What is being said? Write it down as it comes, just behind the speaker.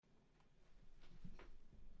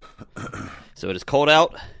So it is cold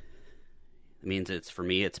out. It means for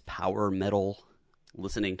me, it's power metal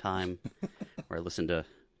listening time, where I listen to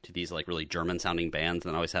these like really German sounding bands,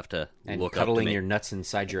 and I always have to look up cuddling your nuts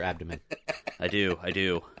inside your abdomen. I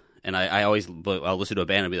do. And I'll listen to a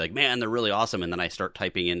band and be like, man, they're really awesome. And then I start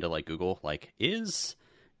typing into like Google, like, is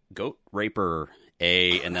Goat Raper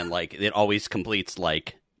and then like it always completes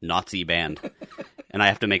like Nazi band. And I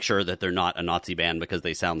have to make sure that they're not a Nazi band because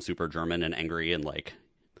they sound super German and angry and like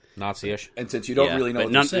Nazi-ish. And since you don't really know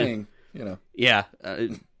what they're saying, you know. Yeah.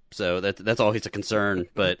 So that's always a concern.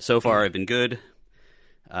 But so far I've been good.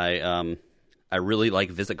 I really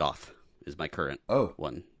like Visigoth is my current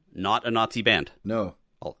one. Not a Nazi band. No.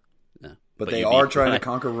 No. But they are trying to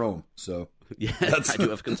conquer Rome, so... Yeah, I do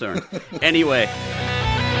have concern. Anyway...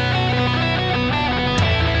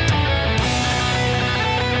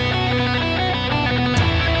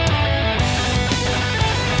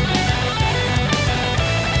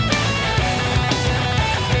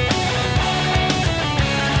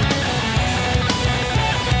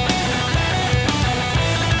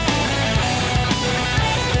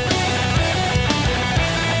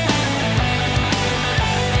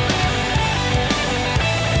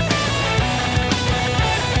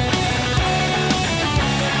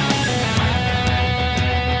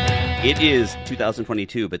 It is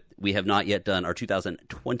 2022, but we have not yet done our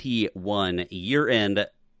 2021 year-end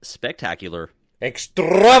spectacular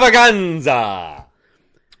extravaganza.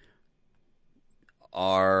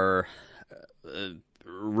 Our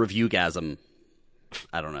review-gasm.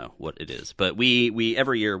 I don't know what it is, but we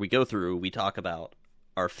every year we go through, we talk about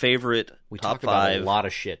our favorite top 5. About a lot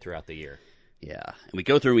of shit throughout the year. Yeah, and we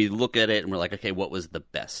go through, we look at it, and we're like, okay, what was the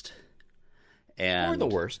best? Or the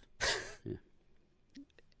worst.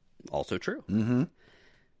 Also true. Mm-hmm.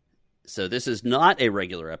 So this is not a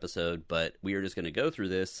regular episode, but we are just going to go through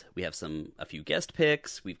this. We have a few guest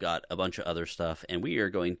picks. We've got a bunch of other stuff, and we are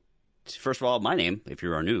going to, first of all, my name, if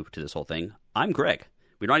you are new to this whole thing, I'm Greg.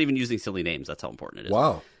 We're not even using silly names. That's how important it is.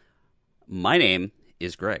 Wow. My name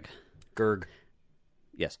is Greg. Gerg.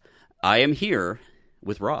 Yes. I am here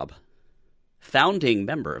with Rob, founding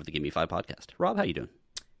member of the Gimme 5 podcast. Rob, how you doing?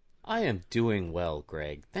 I am doing well,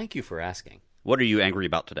 Greg. Thank you for asking. What are you angry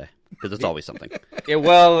about today? Because it's always something. Yeah,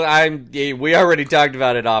 well, we already talked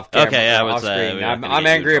about it off camera. Okay, yeah, off screen. I'm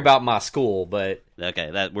angry about my school, but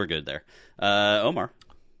okay, we're good there. Omar,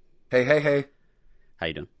 Hey. how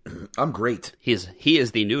you doing? I'm great. He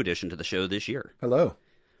is the new addition to the show this year. Hello.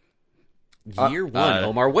 Year one,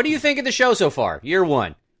 Omar. What do you think of the show so far? Year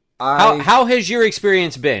one. How has your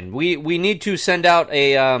experience been? We need to send out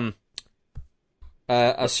a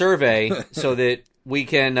survey so that we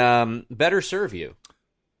can better serve you.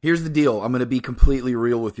 Here's the deal. I'm going to be completely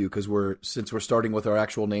real with you because since we're starting with our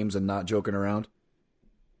actual names and not joking around.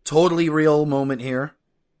 Totally real moment here.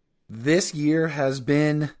 This year has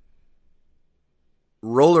been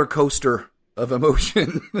roller coaster of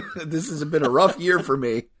emotion. This has been a rough year for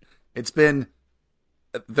me. I've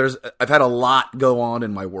had a lot go on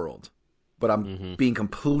in my world, but I'm being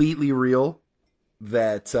completely real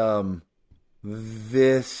that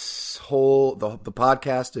this whole the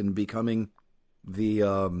podcast and becoming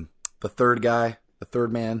the third guy, the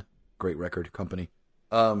third man, great record company.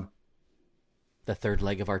 The third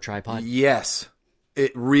leg of our tripod. Yes,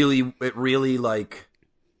 it really like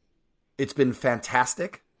it's been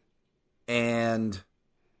fantastic, and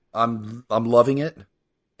I'm loving it,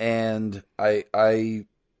 and I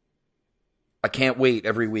can't wait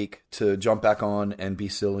every week to jump back on and be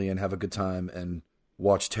silly and have a good time and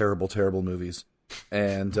watch terrible movies.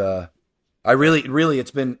 And I really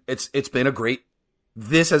it's been a great.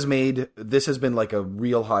 This has been like a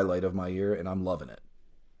real highlight of my year, and I'm loving it.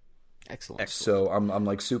 Excellent. So I'm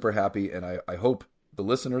like super happy, and I hope the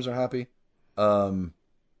listeners are happy.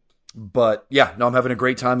 But yeah, no, I'm having a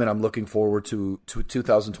great time, and I'm looking forward to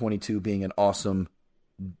 2022 being an awesome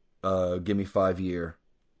Gimme 5 year.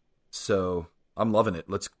 So I'm loving it.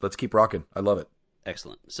 Let's keep rocking. I love it.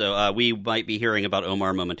 Excellent. So we might be hearing about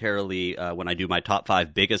Omar momentarily when I do my top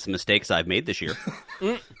 5 biggest mistakes I've made this year.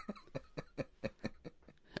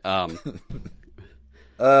 That's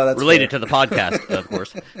related fair. to the podcast, of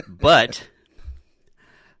course. But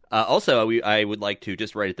also, I would like to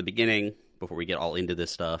just right at the beginning, before we get all into this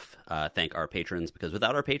stuff, thank our patrons, because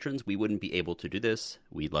without our patrons, we wouldn't be able to do this.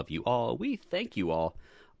 We love you all. We thank you all.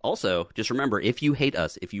 Also, just remember, if you hate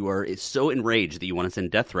us, if you are so enraged that you want to send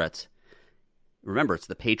death threats, remember, it's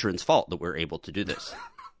the patrons' fault that we're able to do this.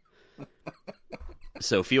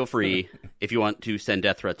 So feel free, if you want to send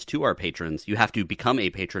death threats to our patrons, you have to become a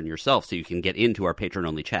patron yourself so you can get into our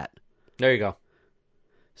patron-only chat. There you go.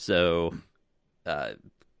 So,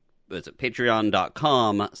 it's at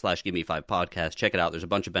patreon.com/give-me-5podcast. Check it out. There's a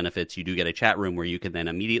bunch of benefits. You do get a chat room where you can then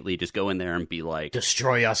immediately just go in there and be like,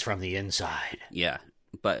 destroy us from the inside. Yeah,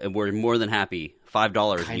 but we're more than happy.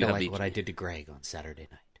 $5. Kind of like what I did to Greg on Saturday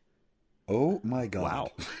night. Oh my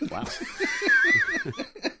god! Wow.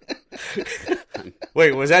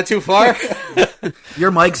 Wait, was that too far?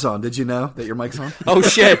 Your mic's on. Did you know that your mic's on? Oh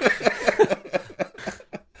shit.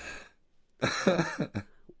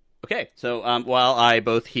 Okay, so while I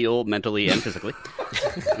both heal mentally and physically,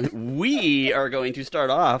 we are going to start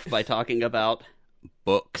off by talking about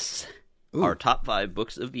books. Ooh. Our top 5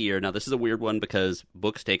 books of the year. Now, this is a weird one because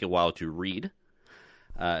books take a while to read,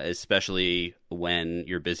 especially when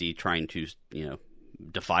you're busy trying to,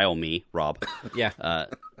 defile me, Rob. Yeah.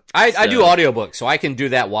 I do audiobooks, so I can do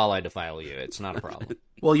that while I defile you. It's not a problem.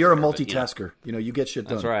 Well, you're a multitasker. You get shit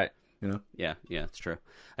done. That's right. Yeah, it's true.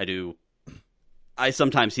 I do. I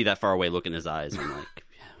sometimes see that far away look in his eyes. I'm like,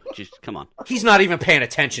 just come on. He's not even paying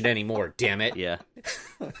attention anymore, damn it. Yeah.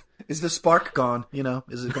 Is the spark gone?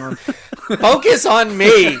 Is it gone? Focus on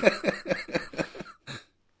me.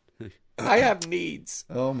 I have needs.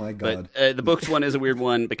 Oh my god. But the books one is a weird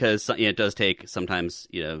one because it does take sometimes,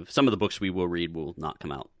 some of the books we will read will not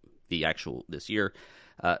come out this year.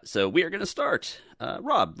 So we are going to start.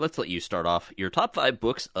 Rob, let's let you start off your top 5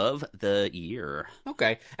 books of the year.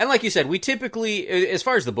 Okay. And like you said, we typically, as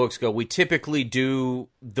far as the books go, we typically do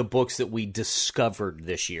the books that we discovered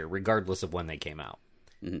this year, regardless of when they came out.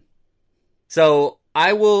 Mm-hmm. So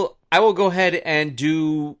I will go ahead and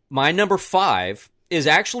do my number 5 is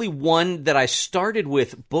actually one that I started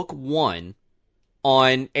with book 1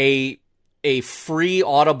 on a free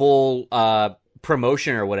Audible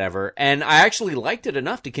promotion or whatever, and I actually liked it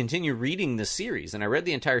enough to continue reading the series, and I read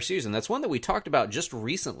the entire series, and that's one that we talked about just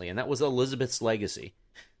recently, and that was Elizabeth's Legacy.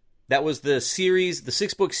 That was the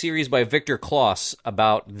 6-book series by Victor Kloss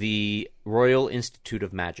about the Royal Institute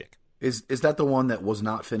of Magic. Is that the one that was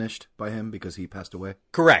not finished by him because he passed away?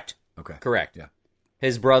 Correct. Okay. Correct. Yeah.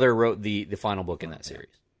 His brother wrote the final book in that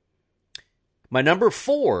series. My number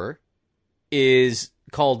 4 is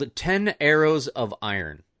called 10 Arrows of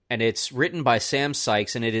Iron. And it's written by Sam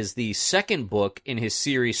Sykes, and it is the second book in his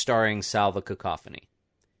series starring Sal the Cacophony.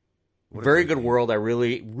 Very good world. I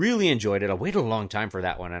really, really enjoyed it. I waited a long time for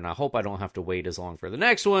that one, and I hope I don't have to wait as long for the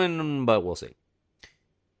next one, but we'll see.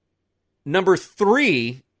 Number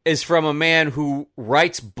 3 is from a man who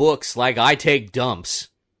writes books like I take dumps.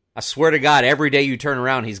 I swear to God, every day you turn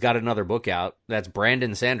around, he's got another book out. That's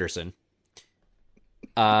Brandon Sanderson.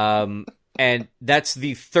 And that's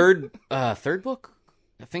the third book?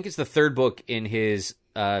 I think it's the third book in his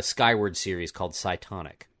Skyward series called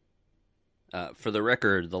Cytonic. For the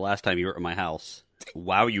record, the last time you were at my house,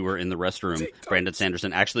 while you were in the restroom, Brandon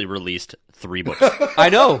Sanderson actually released 3 books. I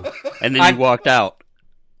know. And then you walked out.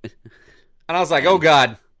 And I was like, oh,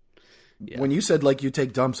 God. Yeah. When you said, you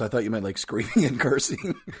take dumps, I thought you meant, screaming and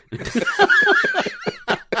cursing.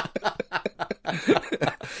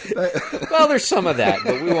 Well, there's some of that,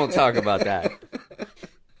 but we won't talk about that.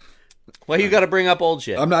 Well, you got to bring up old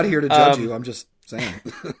shit. I'm not here to judge you. I'm just saying.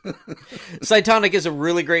 Cytonic is a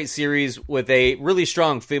really great series with a really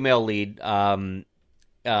strong female lead,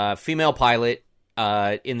 female pilot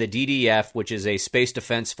in the DDF, which is a space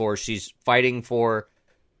defense force. She's fighting for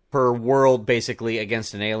her world, basically,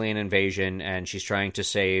 against an alien invasion, and she's trying to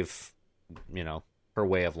save, her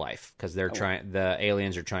way of life because the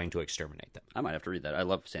aliens are trying to exterminate them. I might have to read that. I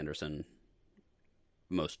love Sanderson,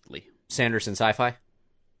 mostly. Sanderson sci-fi?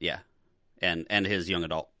 Yeah. And his young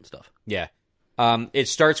adult stuff. Yeah. It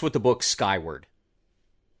starts with the book Skyward.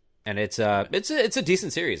 And it's a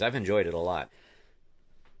decent series. I've enjoyed it a lot.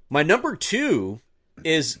 My number 2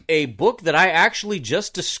 is a book that I actually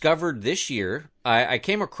just discovered this year. I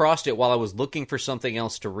came across it while I was looking for something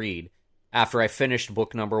else to read after I finished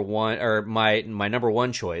book number 1, or my number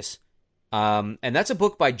 1 choice. And that's a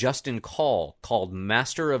book by Justin Call called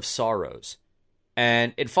Master of Sorrows.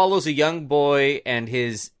 And it follows a young boy and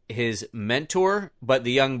his mentor, but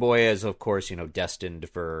the young boy is, of course, destined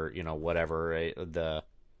for, whatever,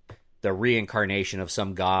 the reincarnation of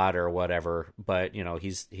some god or whatever, but,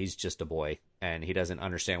 he's just a boy, and he doesn't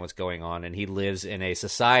understand what's going on, and he lives in a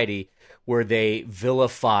society where they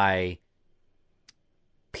vilify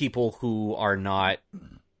people who are not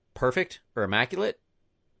perfect or immaculate,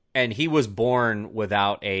 and he was born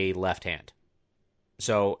without a left hand.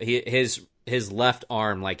 So his left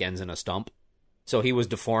arm, ends in a stump. So he was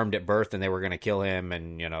deformed at birth, and they were going to kill him,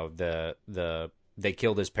 and, they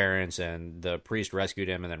killed his parents, and the priest rescued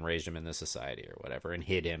him and then raised him in the society or whatever and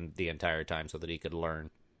hid him the entire time so that he could learn.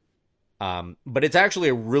 But it's actually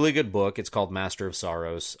a really good book. It's called Master of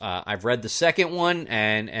Sorrows. I've read the second one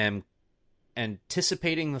and am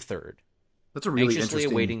anticipating the third. That's a really Anxiously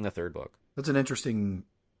interesting. awaiting the third book. That's a really Anxiously interesting. awaiting the third book. That's an interesting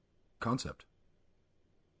concept.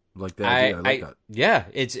 I like that idea. I like that. Yeah,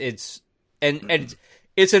 it's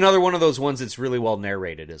it's another one of those ones that's really well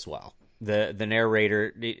narrated as well. The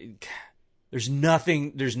narrator, there's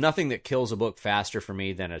nothing that kills a book faster for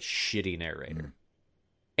me than a shitty narrator.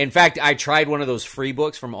 In fact, I tried one of those free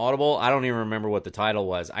books from Audible. I don't even remember what the title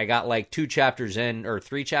was. I got like 2 chapters in or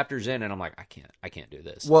 3 chapters in, and I'm like, I can't do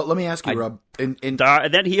this. Well, let me ask you, Rob. And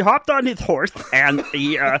then he hopped on his horse and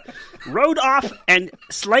he rode off and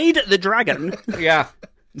slayed the dragon. Yeah,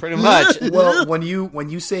 pretty much. Well, when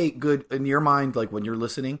you say good in your mind, like when you're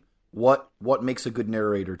listening, what makes a good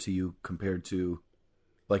narrator to you compared to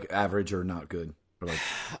like average or not good? Or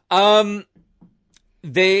like...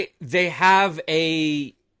 They have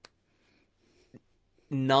a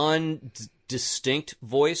non-distinct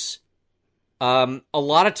voice. A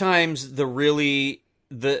lot of times the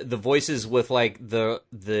voices with like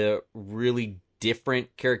the really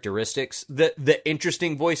different characteristics, the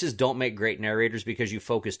interesting voices don't make great narrators because you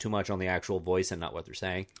focus too much on the actual voice and not what they're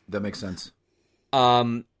saying. That makes sense.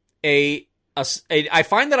 I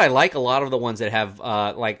find that I like a lot of the ones that have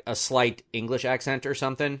like a slight English accent or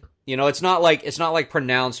something. You know, it's not like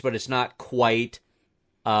pronounced, but it's not quite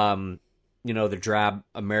the drab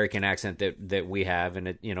American accent that we have, and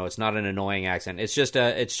it's not an annoying accent. It's just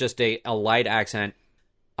a light accent.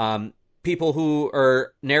 People who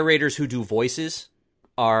are narrators who do voices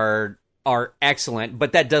are excellent,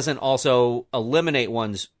 but that doesn't also eliminate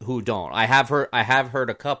ones who don't. I have heard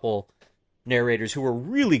a couple narrators who are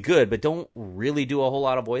really good but don't really do a whole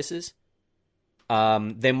lot of voices.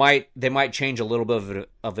 They might change a little bit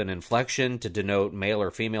of an inflection to denote male or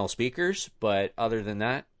female speakers, but other than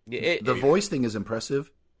that, the voice thing is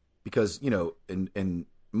impressive because in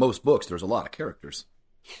most books there's a lot of characters,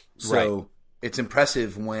 so right. It's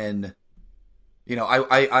impressive when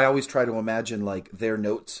I always try to imagine like their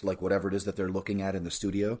notes, like whatever it is that they're looking at in the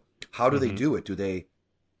studio. How do they do it? Do they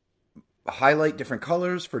highlight different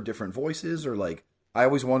colors for different voices, or like I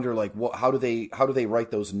always wonder like how do they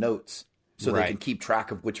write those notes so they can keep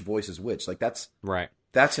track of which voice is which? Like that's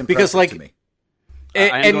impressive because, like, to me.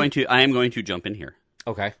 I am going to jump in here.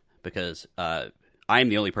 Okay. Because I am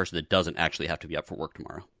the only person that doesn't actually have to be up for work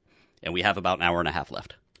tomorrow, and we have about an hour and a half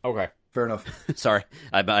left. Okay. Fair enough. Sorry,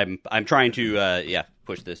 I'm trying to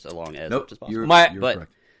push this along as much as possible. You're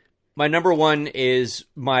correct. My number one is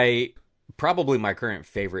probably my current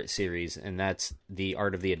favorite series, and that's the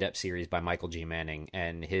Art of the Adept series by Michael G. Manning,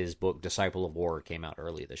 and his book Disciple of War came out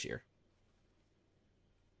early this year.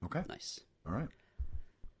 Okay. Nice. All right.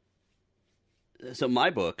 So my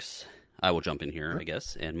books, I will jump in here, I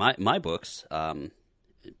guess, and my books,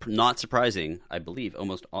 not surprising, I believe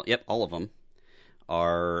all of them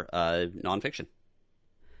are nonfiction.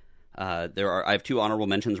 I have 2 honorable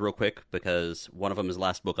mentions real quick because one of them is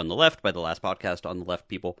Last Book on the Left by the Last Podcast on the Left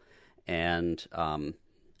people, and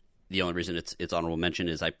the only reason it's honorable mention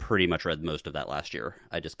is I pretty much read most of that last year.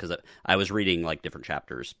 Because I was reading like different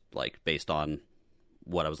chapters like based on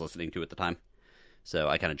what I was listening to at the time, so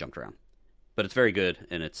I kind of jumped around. But it's very good,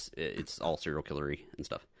 and it's all serial killery and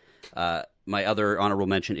stuff. My other honorable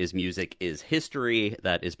mention is Music is History.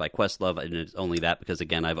 That is by Questlove, and it's only that because,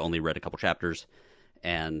 again, I've only read a couple chapters,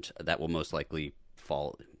 and that will most likely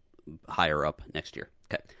fall higher up next year.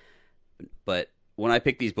 Okay. But when I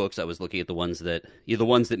picked these books, I was looking at the ones that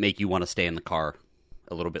make you want to stay in the car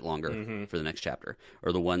a little bit longer for the next chapter,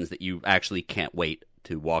 or the ones that you actually can't wait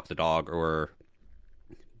to walk the dog or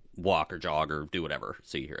walk or jog or do whatever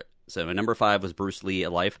so you hear it. So my number 5 was Bruce Lee, A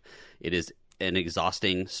Life. It is an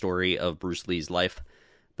exhausting story of Bruce Lee's life,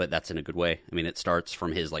 but that's in a good way. I mean, it starts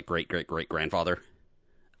from his like great-great-great-grandfather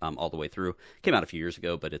all the way through. Came out a few years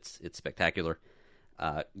ago, but it's spectacular.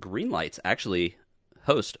 Greenlight's actually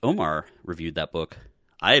host Omar reviewed that book.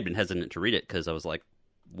 I had been hesitant to read it because I was like,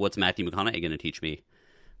 what's Matthew McConaughey going to teach me?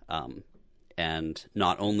 And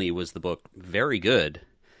not only was the book very good,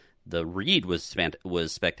 the read was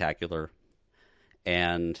spectacular.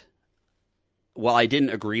 And while I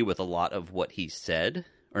didn't agree with a lot of what he said,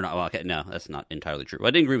 or not, well, okay, no, that's not entirely true.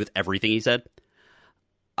 I didn't agree with everything he said.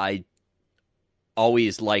 I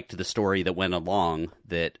always liked the story that went along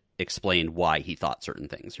that explained why he thought certain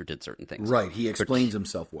things or did certain things. Right, he explains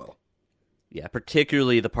himself well. Yeah,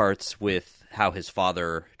 particularly the parts with how his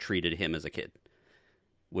father treated him as a kid,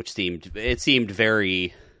 which seemed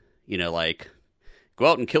very, like, go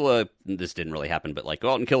out and kill this didn't really happen, but like, go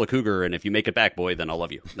out and kill a cougar, and if you make it back, boy, then I'll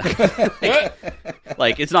love you.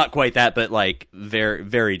 like, it's not quite that, but like, very,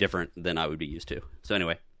 very different than I would be used to. So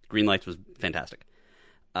anyway, Greenlights was fantastic.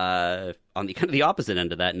 On the kind of the opposite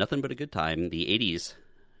end of that, Nothing But a Good Time, the 80s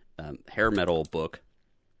hair metal book.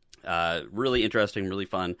 Really interesting, really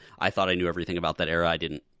fun. I thought I knew everything about that era. I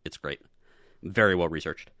didn't. It's great. Very well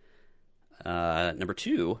researched. Number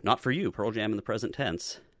 2, Not For You, Pearl Jam in the Present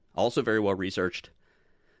Tense. Also very well researched.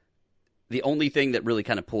 The only thing that really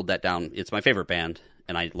kind of pulled that down, it's my favorite band,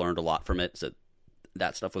 and I learned a lot from it, so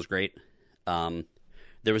that stuff was great.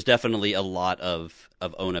 There was definitely a lot of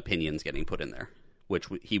own opinions getting put in there, which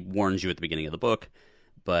he warns you at the beginning of the book,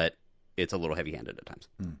 but it's a little heavy-handed at times.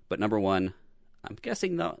 But number 1, I'm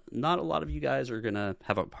guessing not a lot of you guys are going to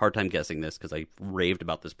have a hard time guessing this because I raved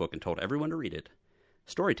about this book and told everyone to read it.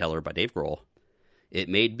 Storyteller by Dave Grohl. It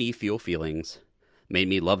made me feel feelings, made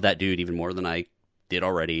me love that dude even more than I did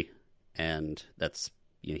already, and that's,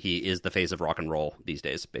 you know, he is the face of rock and roll these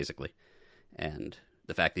days, basically. And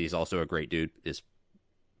the fact that he's also a great dude is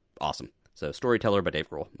awesome. So Storyteller by Dave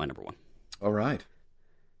Grohl, my number 1. All right.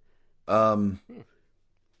 Omar's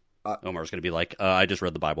going to be like, I just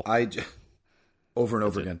read the Bible. Over and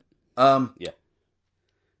over again. Yeah.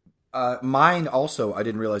 Mine also, I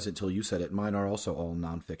didn't realize it until you said it. Mine are also all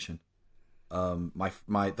nonfiction.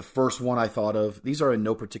 The first one I thought of, these are in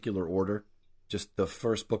no particular order. Just the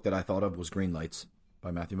first book that I thought of was Green Lights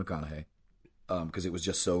by Matthew McConaughey. Because it was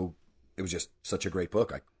just such a great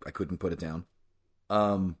book. I couldn't put it down.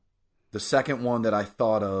 The second one that I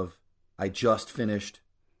thought of, I just finished.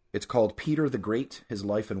 It's called Peter the Great, His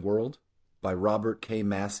Life and World by Robert K.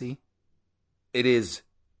 Massey. It's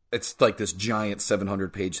like this giant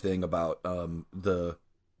 700-page thing about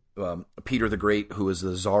Peter the Great, who is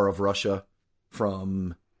the Tsar of Russia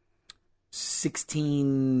from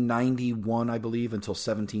 1691, I believe, until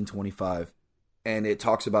 1725. And it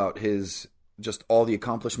talks about just all the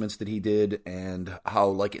accomplishments that he did and how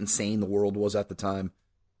like insane the world was at the time.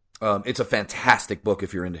 It's a fantastic book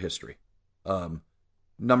if you're into history.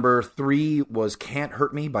 Number 3 was Can't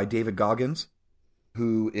Hurt Me by David Goggins,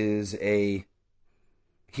 who is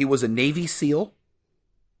he was a Navy SEAL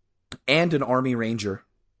and an Army Ranger.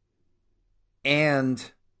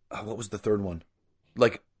 And what was the third one?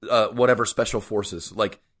 Like whatever special forces.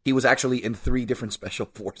 Like he was actually in 3 different special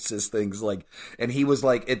forces things. Like, and he was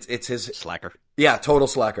like, it's his slacker. Yeah, total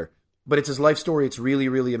slacker. But it's his life story. It's really,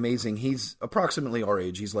 really amazing. He's approximately our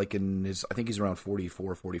age. He's like I think he's around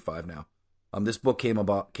 44, 45 now. This book came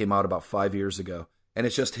out about 5 years ago, and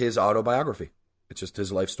it's just his autobiography. It's just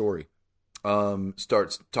his life story.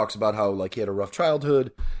 Talks about how like he had a rough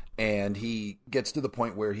childhood, and he gets to the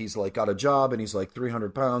point where he's like got a job and he's like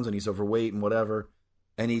 300 pounds and he's overweight and whatever,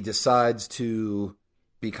 and he decides to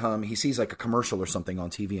he sees like a commercial or something on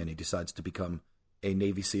TV and he decides to become a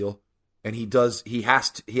Navy SEAL, and he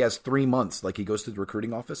has 3 months, like he goes to the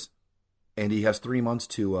recruiting office and he has 3 months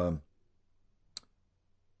to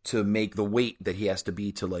make the weight that he has to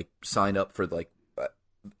be to like sign up for like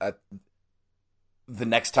at the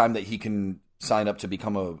next time that he can sign up to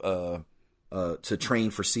become to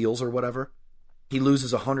train for SEALs or whatever. He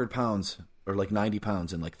loses 100 pounds or like 90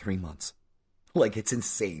 pounds in like 3 months. Like it's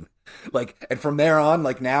insane. Like, and from there on,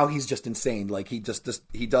 like now he's just insane. Like he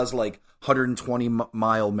does like 120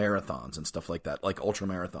 mile marathons and stuff like that, like ultra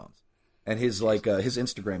marathons. And his his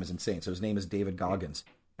Instagram is insane. So his name is David Goggins.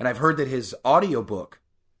 And I've heard that his audiobook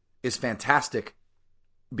is fantastic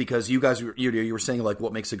because you guys, you were saying like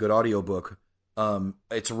what makes a good audiobook.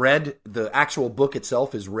 It's read, the actual book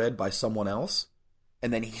itself is read by someone else,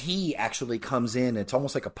 and then he actually comes in. It's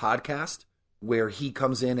almost like a podcast where he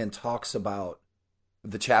comes in and talks about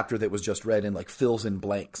the chapter that was just read and like fills in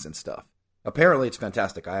blanks and stuff. Apparently it's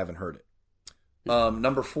fantastic. I haven't heard it.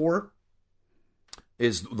 Number 4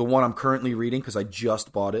 is the one I'm currently reading because I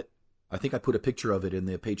just bought it. I think I put a picture of it in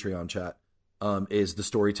the Patreon chat. Is The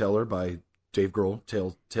Storyteller by Dave Grohl,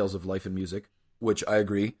 Tales of Life and Music, which I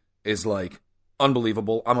agree is like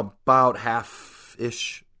unbelievable. I'm about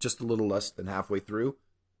half-ish, just a little less than halfway through.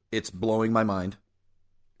 It's blowing my mind.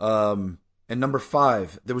 And number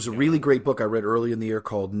 5, there was a really great book I read early in the year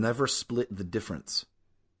called Never Split the Difference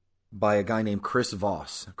by a guy named Chris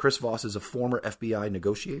Voss. Chris Voss is a former FBI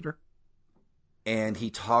negotiator, and he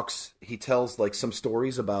tells like some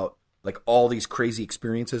stories about like all these crazy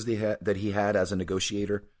experiences that he had as a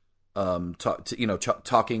negotiator,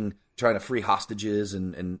 talking, trying to free hostages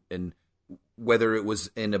and whether it was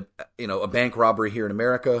in a bank robbery here in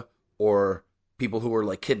America or people who were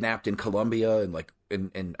like kidnapped in Colombia and like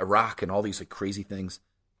in Iraq and all these like crazy things.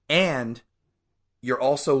 And you're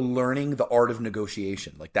also learning the art of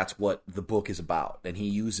negotiation. Like that's what the book is about. And he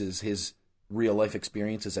uses his real life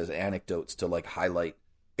experiences as anecdotes to like highlight.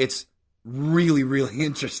 It's really, really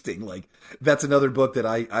interesting. Like that's another book that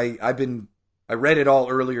I read it all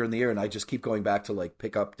earlier in the year and I just keep going back to like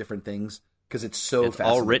pick up different things. because it's so It's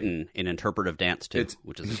fascinating. all written in interpretive dance, too,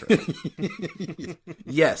 which is interesting.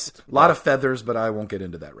 Yes, a lot of feathers, but I won't get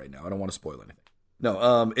into that right now. I don't want to spoil anything.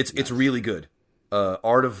 No, it's really good.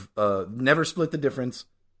 Art of Never Split the Difference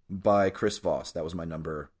by Chris Voss. That was my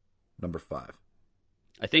number 5.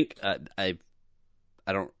 I think I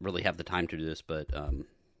don't really have the time to do this, but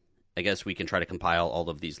I guess we can try to compile all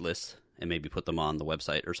of these lists and maybe put them on the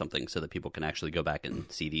website or something so that people can actually go back and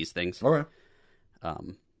see these things. All right.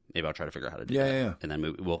 Maybe I'll try to figure out how to do Yeah, that. yeah. And then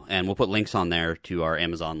we'll put links on there to our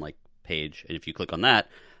Amazon page, and if you click on that,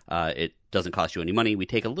 it doesn't cost you any money. We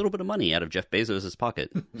take a little bit of money out of Jeff Bezos'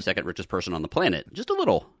 pocket, second richest person on the planet, just a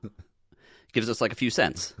little. Gives us a few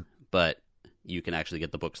cents, but you can actually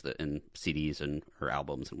get the books and CDs or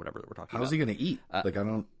albums and whatever that we're talking about. How's he going to eat? I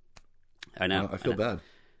know. I feel bad.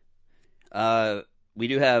 We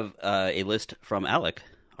do have a list from Alec,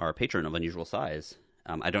 our patron of Unusual Size.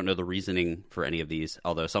 I don't know the reasoning for any of these,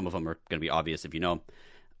 although some of them are going to be obvious if you know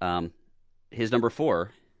them. His number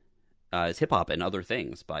 4 is Hip Hop and Other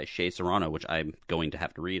Things by Shea Serrano, which I'm going to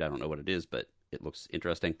have to read. I don't know what it is, but it looks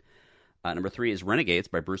interesting. Number 3 is Renegades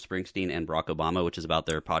by Bruce Springsteen and Barack Obama, which is about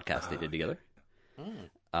their podcast they did together.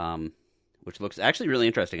 Which looks actually really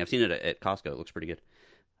interesting. I've seen it at Costco. It looks pretty good.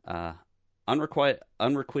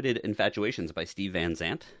 Unrequited Infatuations by Steve Van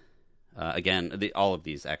Zandt. Again, all of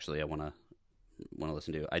these actually I want to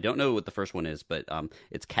listen to. I don't know what the first one is, but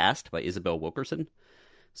it's Cast by Isabel Wilkerson.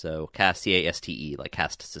 So Cast, C-A-S-T-E, like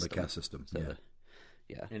caste system. Like caste system, so,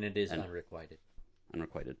 yeah. And it is unrequited.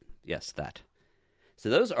 Unrequited, yes, that. So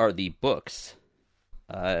those are the books.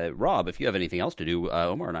 Rob, if you have anything else to do,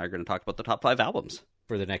 Omar and I are going to talk about the top 5 albums.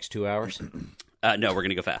 For the next 2 hours? No, we're going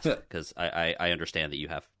to go fast, because I understand that you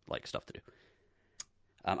have stuff to do.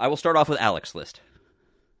 I will start off with Alec's list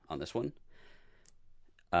on this one.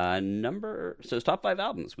 So it's top 5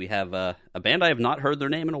 albums. We have a band I have not heard their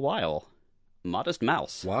name in a while, Modest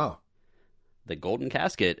Mouse. Wow. The Golden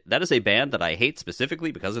Casket. That is a band that I hate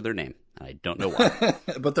specifically because of their name. I don't know why.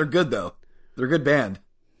 But they're good, though. They're a good band.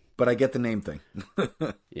 But I get the name thing.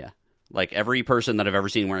 Yeah. Like every person that I've ever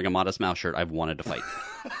seen wearing a Modest Mouse shirt, I've wanted to fight.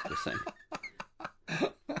 Just saying.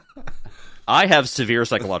 I have severe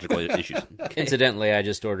psychological issues. Okay. Incidentally, I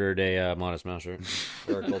just ordered a Modest Mouse shirt.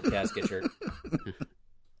 Or a Gold Casket shirt.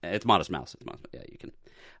 It's Modest Mouse. Yeah, you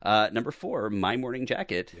can. Number 4, My Morning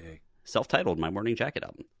Jacket. Self-titled My Morning Jacket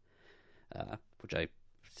album. Which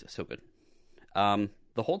so good.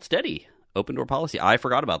 The Hold Steady, Open Door Policy. I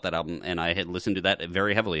forgot about that album, and I had listened to that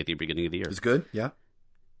very heavily at the beginning of the year. It's good, yeah.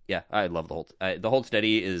 Yeah, I love the Hold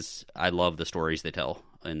Steady is. I love the stories they tell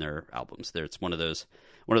in their albums. It's one of those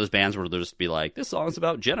bands where they'll just be like, "This song's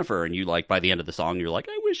about Jennifer," and you by the end of the song, you're like,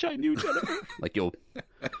 "I wish I knew Jennifer."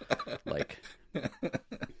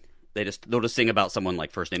 They'll just sing about someone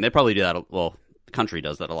first name. They probably do that. Well, country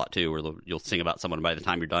does that a lot too, where you'll sing about someone. By the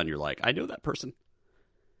time you're done, you're like, "I know that person,"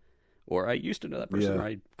 or "I used to know that person." Yeah. Or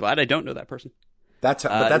 "I'm glad I don't know that person." That's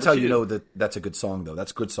how you know that's a good song, though.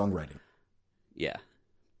 That's good songwriting. Yeah.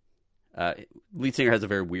 Lead singer has a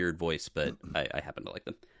very weird voice, but I happen to like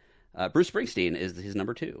them. Bruce Springsteen is his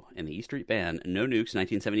number 2, and the E Street Band, No Nukes,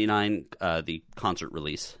 1979, the concert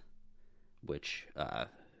release, which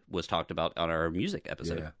was talked about on our music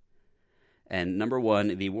episode. Yeah. And number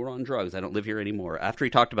 1, The War on Drugs, I Don't Live Here Anymore. After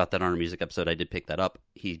he talked about that on our music episode, I did pick that up.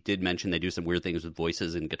 He did mention they do some weird things with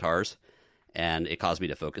voices and guitars, and it caused me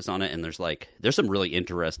to focus on it, and there's some really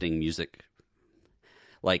interesting music.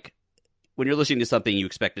 When you're listening to something, you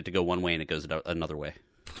expect it to go one way, and it goes another way.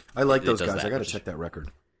 I like those guys. That, I got to check that record.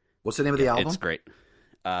 What's the name of the album? It's great.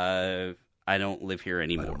 I Don't Live Here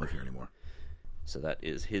Anymore. I Don't Live Here Anymore. So that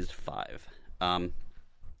is his 5.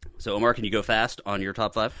 So, Omar, can you go fast on your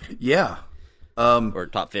top 5? Yeah. Or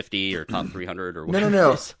top 50 or top 300 or whatever?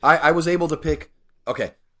 No. I was able to pick...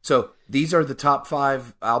 Okay, so these are the top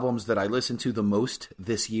 5 albums that I listened to the most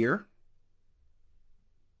this year.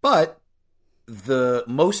 But the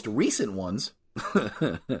most recent ones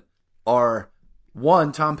are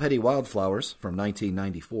 1, Tom Petty Wildflowers from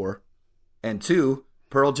 1994, and 2,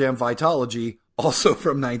 Pearl Jam Vitology, also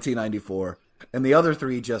from 1994. And the other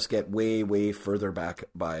 3 just get way, way further back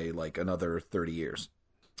by another 30 years.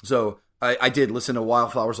 So I did listen to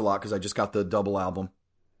Wildflowers a lot because I just got the double album,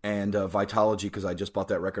 and Vitology because I just bought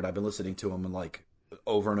that record. I've been listening to them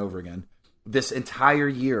over and over again. This entire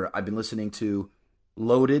year, I've been listening to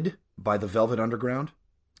Loaded by the Velvet Underground.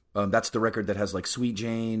 That's the record that has Sweet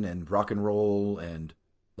Jane and Rock and Roll and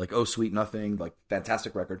Oh Sweet Nothing,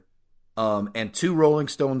 fantastic record. And 2 Rolling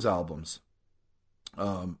Stones albums.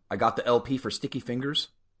 I got the LP for Sticky Fingers,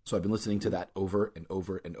 so I've been listening to that over and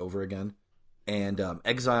over and over again. And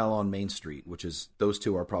Exile on Main Street, those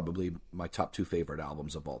 2 are probably my top 2 favorite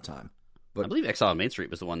albums of all time. But I believe Exile on Main Street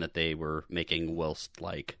was the one that they were making whilst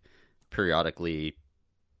like periodically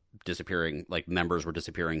disappearing, like members were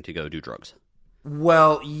disappearing to go do drugs.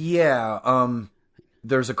 well, yeah.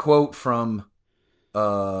 There's a quote from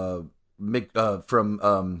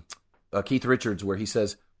Keith Richards where he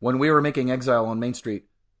says, "When we were making Exile on Main Street,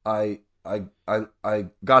 I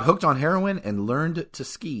got hooked on heroin and learned to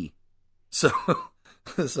ski." So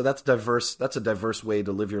so that's diverse. That's a diverse way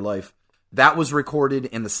to live your life. That was recorded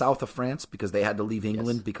in the south of France because they had to leave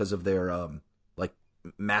England because of their like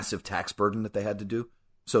massive tax burden that they had to do.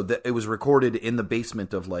 So it was recorded in the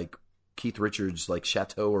basement of like Keith Richards' like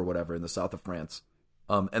chateau or whatever in the south of France.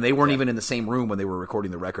 And they weren't even in the same room when they were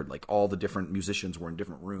recording the record. Like all the different musicians were in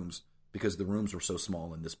different rooms because the rooms were so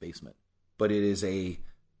small in this basement. But it is a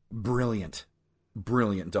brilliant,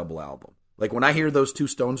 brilliant double album. Like when I hear those two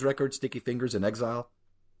Stones records, Sticky Fingers and Exile,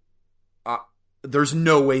 there's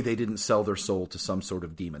no way they didn't sell their soul to some sort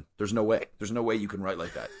of demon. There's no way. There's no way you can write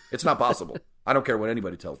like that. It's not possible. I don't care what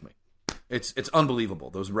anybody tells me. It's unbelievable.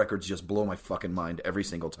 Those records just blow my fucking mind every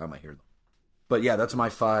single time I hear them. But yeah, that's my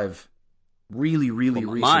 5 really, really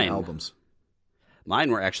recent albums. Mine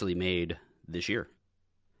were actually made this year.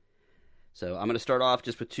 So I'm going to start off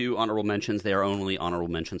just with 2 honorable mentions. They are only honorable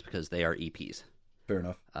mentions because they are EPs. Fair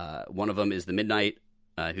enough. One of them is The Midnight,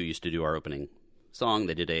 who used to do our opening song.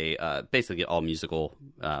 They did a basically all musical,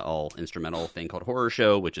 all instrumental thing called Horror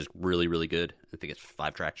Show, which is really, really good. I think it's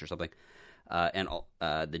 5 tracks or something. And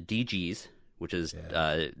the DGs, which is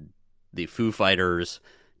the Foo Fighters,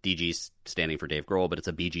 DGs standing for Dave Grohl, but it's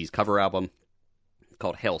a Bee Gees cover album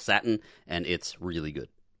called Hail Satin, and it's really good.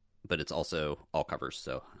 But it's also all covers.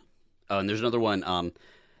 So, and there's another one.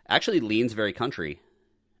 Actually, leans very country.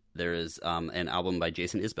 There is an album by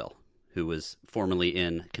Jason Isbell, who was formerly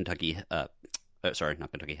in Kentucky. Sorry,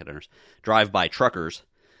 not Kentucky Headhunters. Drive By Truckers,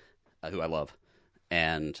 who I love,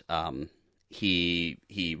 and he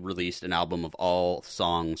released an album of all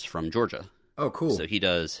songs from Georgia. Oh, cool! So he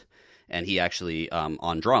does, and he actually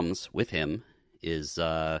on drums with him is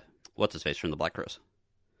what's his face from the Black Crowes.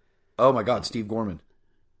 Oh my God, Steve Gorman.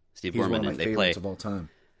 Steve He's Gorman, one of my and they favorites of all time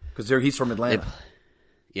because he's from Atlanta.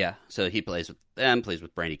 Yeah, so he plays with them, plays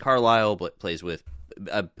with Brandi Carlile, but plays with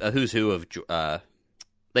a who's who of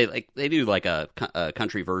they do like a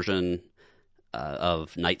country version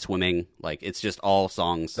of Night Swimming. Like it's just all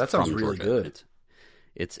songs. That sounds from really Georgia.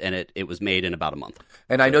 good. It was made in about a month.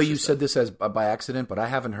 And I know you said this as by accident, but I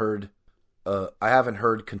haven't heard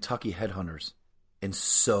Kentucky Headhunters in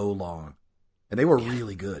so long, and they were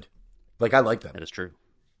really good. Like I like them. That is true.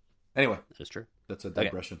 Anyway, that is true. That's a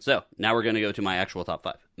digression. Okay. So now we're going to go to my actual top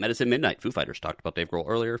 5. Medicine Midnight, Foo Fighters. Talked about Dave Grohl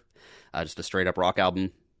earlier. Just a straight up rock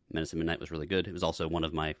album. Medicine Midnight was really good. It was also one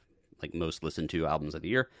of my most listened to albums of the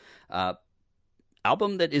year.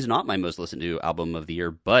 Album that is not my most listened to album of the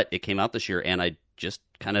year, but it came out this year, and I just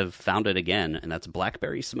kind of found it again, and that's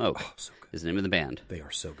Blackberry Smoke. Oh, so good. Is the name of the band. They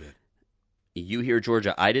are so good. You Hear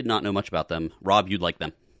Georgia. I did not know much about them. Rob, you'd like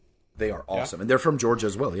them. They are awesome, and they're from Georgia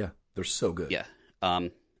as well. Yeah, they're so good. Yeah,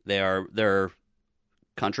 they're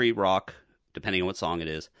country rock, depending on what song it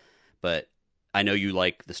is, but I know you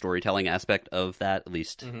like the storytelling aspect of that, at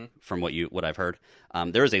least from what I've heard.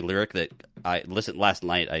 There is a lyric that I listened last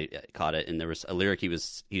night. I caught it, and there was a lyric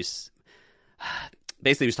he's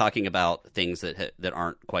basically was talking about things that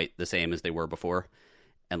aren't quite the same as they were before,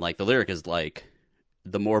 and like the lyric is like,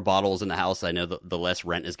 the more bottles in the house, I know the less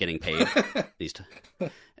rent is getting paid.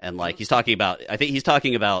 And like he's talking about, I think he's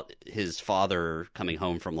talking about his father coming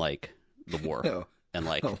home from like the war. No. And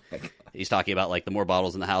like he's talking about like the more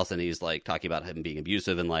bottles in the house, and he's like talking about him being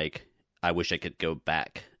abusive, and like I wish I could go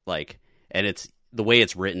back. Like, and it's the way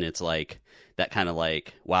it's written, it's like that kind of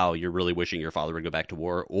like, wow, you're really wishing your father would go back to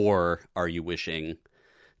war, or are you wishing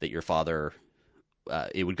that your father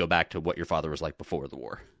it would go back to what your father was like before the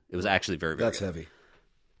war? It was actually very, very That's good. heavy.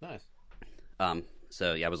 Nice.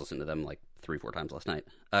 So yeah, I was listening to them like 3-4 times last night.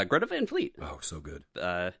 Greta Van Fleet. Oh, so good.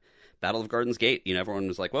 Battle of Gardens Gate. You know, everyone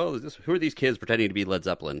was like, well, who are these kids pretending to be Led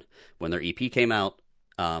Zeppelin? When their EP came out,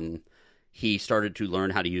 he started to learn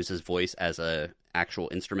how to use his voice as a actual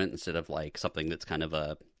instrument instead of like something that's kind of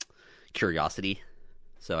a curiosity.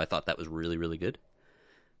 So I thought that was really, really good.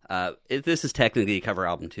 This is technically a cover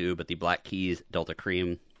album too, but the Black Keys, Delta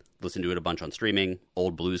Cream, listen to it a bunch on streaming,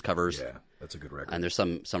 old blues covers. Yeah, that's a good record. And there's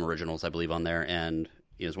some originals, I believe, on there. And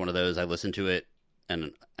it was one of those, I listened to it,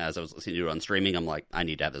 and as I was listening to it on streaming, I'm like, I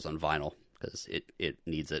need to have this on vinyl because it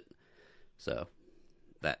needs it. So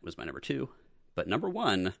that was my number 2. But number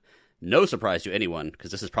 1, no surprise to anyone,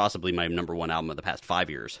 because this is possibly my number 1 album of the past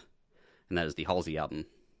 5 years, and that is the Halsey album,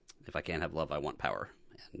 If I Can't Have Love, I Want Power.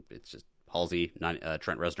 And it's just Halsey,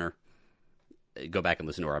 Trent Reznor. go back and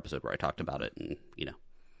listen to our episode where I talked about it, and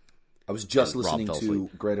I was just Rob listening fell to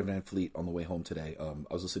asleep. Greta Van Fleet on the way home today.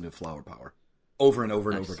 I was listening to Flower Power over and over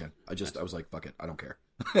and over again. I was like, fuck it, I don't care.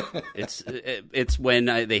 It's when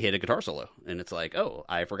they hit a guitar solo, and it's like, oh,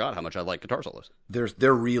 I forgot how much I like guitar solos.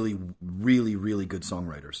 They're really, really, really good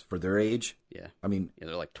songwriters for their age. Yeah, I mean,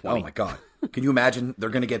 they're like 20. Oh my god, can you imagine? They're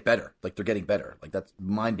going to get better. Like they're getting better. Like that's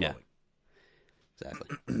mind blowing. Yeah.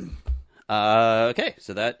 Exactly. Okay,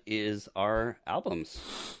 so that is our albums.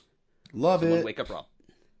 Love Someone it. Wake up, Rob.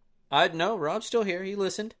 No, Rob's still here. He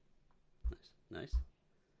listened. Nice.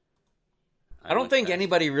 I don't think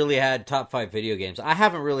anybody really had top 5 video games. I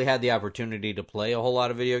haven't really had the opportunity to play a whole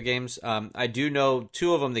lot of video games. I do know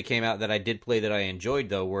 2 of them that came out that I did play that I enjoyed,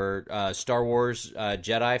 though, were Star Wars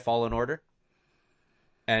Jedi Fallen Order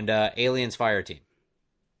and Aliens Fireteam.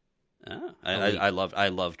 Oh, I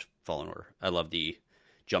loved Fallen Order. I loved the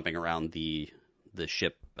jumping around the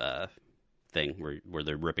ship thing where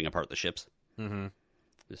they're ripping apart the ships. Mm-hmm.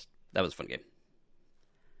 That was a fun game.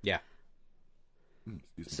 Yeah.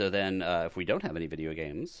 So then, if we don't have any video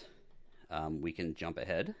games, we can jump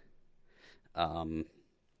ahead. On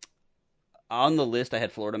the list, I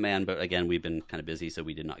had Florida Man, but again, we've been kind of busy, so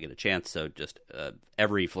we did not get a chance. So just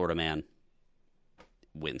every Florida Man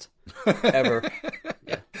wins. Ever.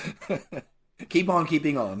 Yeah. Keep on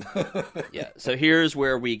keeping on. Yeah. So here's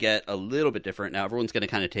where we get a little bit different. Now, everyone's going to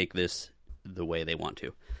kind of take this the way they want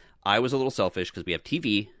to. I was a little selfish because we have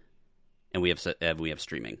TV and we have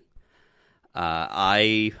streaming.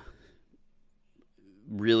 I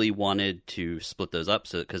really wanted to split those up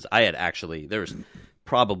because I had there's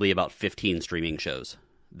probably about 15 streaming shows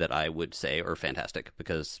that I would say are fantastic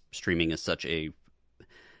because streaming is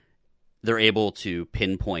they're able to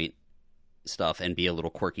pinpoint stuff and be a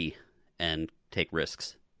little quirky and take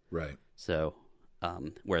risks. Right. So,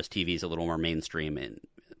 whereas TV is a little more mainstream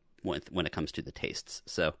when it comes to the tastes.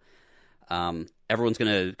 So, everyone's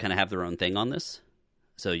going to kind of have their own thing on this.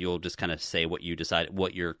 So you'll just kind of say what you decide,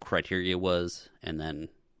 what your criteria was, and then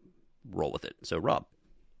roll with it. So, Rob.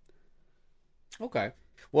 Okay.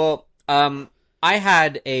 Well, I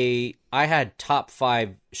had top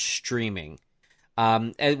 5 streaming.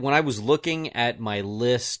 And when I was looking at my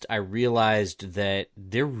list, I realized that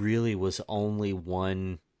there really was only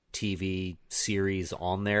one TV series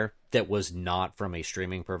on there that was not from a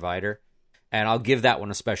streaming provider. And I'll give that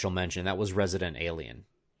one a special mention. That was Resident Alien.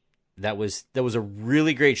 That was a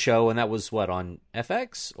really great show, and that was what, on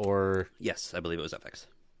FX or? Yes, I believe it was FX.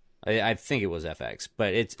 I think it was FX,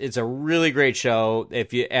 but it's a really great show.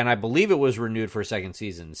 And I believe it was renewed for a second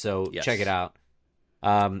season, so yes. Check it out.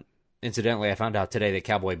 Incidentally, I found out today that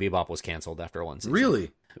Cowboy Bebop was canceled after one season. Really?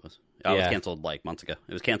 It was. It was canceled like months ago.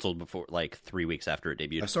 It was canceled before, like 3 weeks after it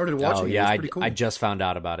debuted. I started watching it. Yeah, It was pretty cool. I just found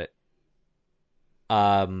out about it.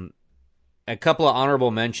 A couple of honorable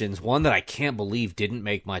mentions. One that I can't believe didn't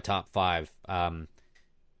make my top 5. One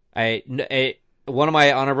of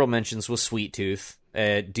my honorable mentions was Sweet Tooth.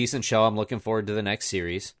 A decent show. I'm looking forward to the next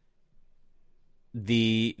series.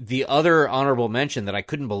 The other honorable mention that I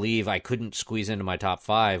couldn't believe I couldn't squeeze into my top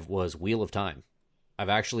 5 was Wheel of Time. I've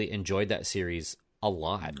actually enjoyed that series a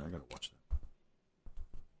lot. I gotta watch that.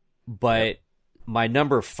 But my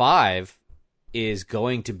number 5 is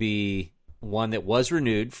going to be one that was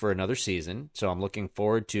renewed for another season, so I'm looking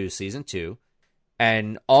forward to season 2.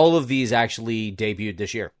 And all of these actually debuted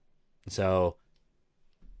this year. So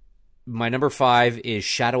my number 5 is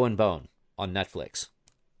Shadow and Bone on Netflix.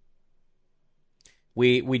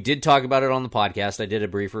 We did talk about it on the podcast. I did a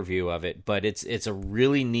brief review of it, but it's a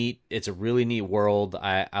really neat world.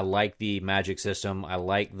 I like the magic system. I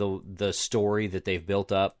like the story that they've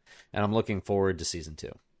built up, and I'm looking forward to season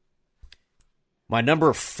 2. My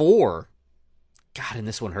number 4, God, and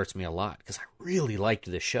this one hurts me a lot because I really liked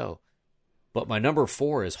this show, but my number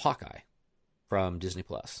 4 is Hawkeye from Disney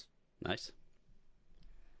Plus. Nice.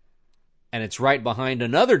 And it's right behind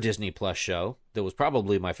another Disney Plus show that was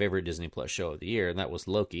probably my favorite Disney Plus show of the year, and that was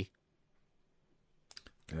Loki.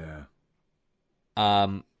 Yeah.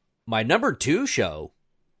 My number 2 show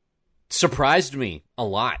surprised me a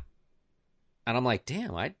lot. And I'm like,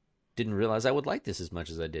 damn, I didn't realize I would like this as much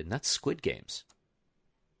as I did. And that's Squid Games.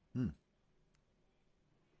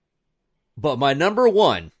 But my number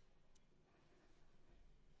 1,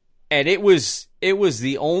 and it was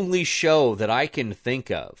the only show that I can think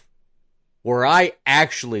of where I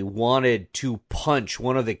actually wanted to punch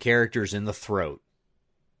one of the characters in the throat.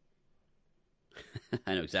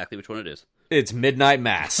 I know exactly which one it is. It's Midnight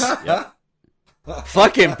Mass. Yep.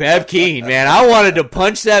 Fucking Bev Keane, man. I wanted to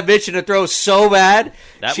punch that bitch in the throat so bad.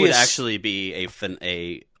 That would actually be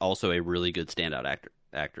also a really good standout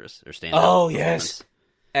actress or standout. Oh, yes.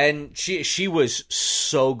 And she was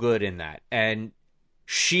so good in that, and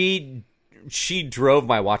she drove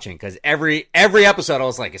my watching because every episode I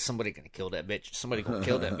was like, is somebody gonna kill that bitch? Somebody gonna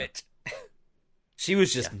kill that bitch? She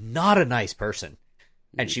was just not a nice person,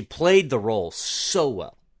 and she played the role so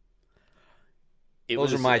well.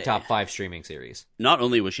 Those are my top 5 streaming series. Not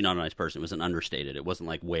only was she not a nice person, it was an understated. It wasn't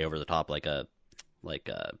like way over the top, like a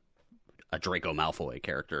Draco Malfoy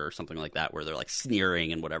character or something like that, where they're like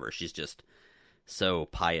sneering and whatever. She's just so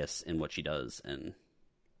pious in what she does and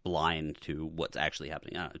blind to what's actually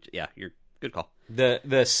happening. Yeah, you're good call.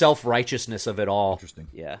 The self-righteousness of it all. Interesting.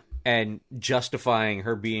 Yeah. And justifying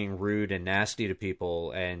her being rude and nasty to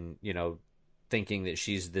people and, you know, thinking that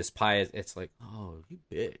she's this pious. It's like, oh, you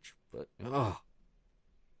bitch. But, oh.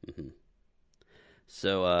 Mm-hmm.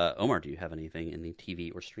 So, Omar, do you have anything in the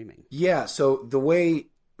TV or streaming? Yeah, so the way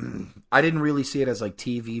I didn't really see it as like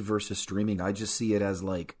TV versus streaming. I just see it as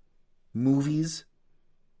like movies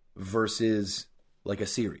versus like a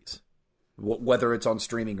series, whether it's on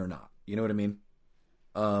streaming or not. You know what I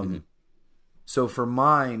mean? So for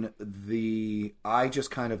mine, I just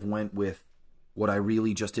kind of went with what I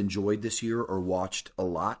really just enjoyed this year or watched a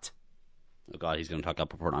lot. Oh God, he's going to talk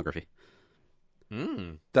about pornography.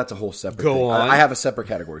 That's a whole separate Go thing. on. I have a separate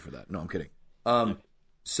category for that. No, I'm kidding.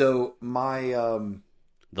 So my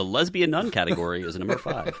The lesbian nun category is number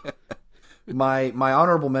 5. my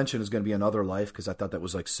honorable mention is going to be Another Life because I thought that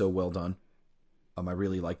was like so well done. I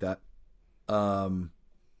really like that.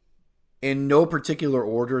 In no particular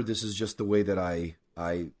order, this is just the way that I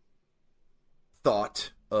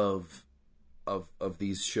thought of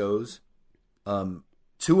these shows.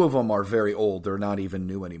 2 of them are very old; they're not even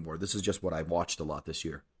new anymore. This is just what I watched a lot this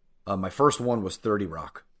year. My first one was 30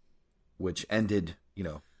 Rock, which ended,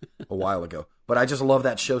 a while ago. But I just love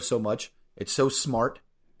that show so much. It's so smart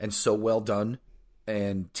and so well done.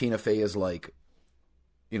 And Tina Fey is like,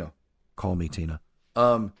 call me Tina.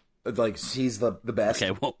 Like she's the best.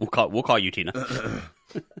 Okay, we'll call you Tina.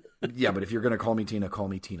 Yeah, but if you're gonna call me Tina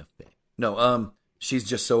Fey. No, she's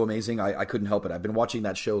just so amazing. I couldn't help it. I've been watching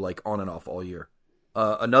that show like on and off all year.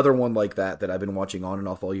 Another one like that I've been watching on and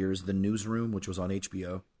off all year is The Newsroom, which was on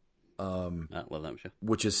HBO. I love that show.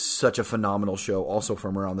 Which is such a phenomenal show, also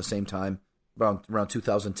from around the same time, around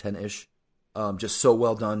 2010-ish. Just so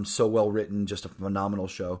well done, so well written, just a phenomenal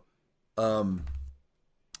show.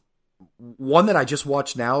 One that I just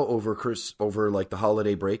watched now over like the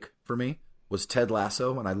holiday break for me was Ted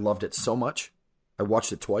Lasso, and I loved it so much. I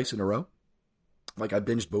watched it twice in a row. Like I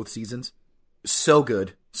binged both seasons. So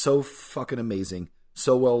good, so fucking amazing,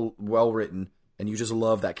 so well written, and you just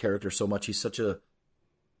love that character so much. He's such a,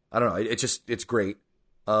 I don't know, it's great.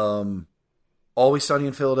 Always Sunny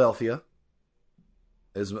in Philadelphia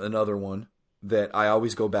is another one that I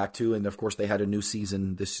always go back to, and of course they had a new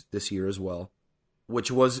season this year as well,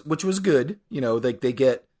 which was good.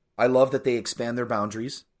 I love that they expand their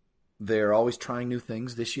boundaries. They're always trying new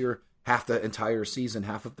things. This year, half the entire season,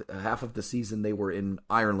 half of the season they were in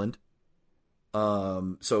Ireland.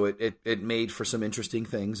 So it made for some interesting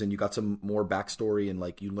things, and you got some more backstory, and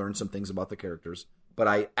like you learned some things about the characters. But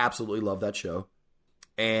I absolutely love that show.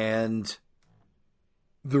 And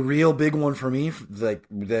the real big one for me, like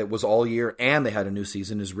that was all year, and they had a new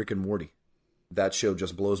season, is Rick and Morty. That show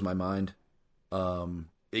just blows my mind.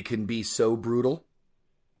 It can be so brutal.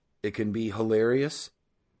 It can be hilarious.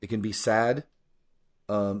 It can be sad.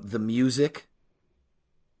 The music.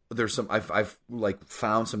 There's some I've like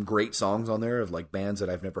found some great songs on there of like bands that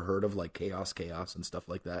I've never heard of, like Chaos and stuff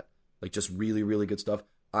like that. Like just really, really good stuff.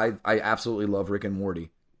 I absolutely love Rick and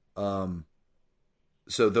Morty. So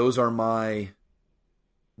those are my.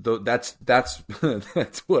 That's that's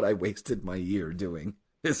what I wasted my year doing,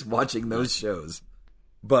 is watching those shows.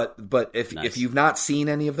 But if you've not seen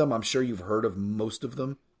any of them, I'm sure you've heard of most of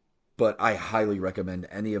them. But I highly recommend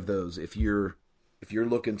any of those if you're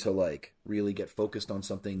looking to like really get focused on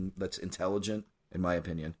something that's intelligent. In my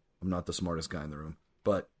opinion, I'm not the smartest guy in the room,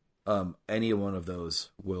 but any one of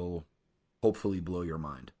those will hopefully blow your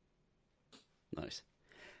mind. Nice.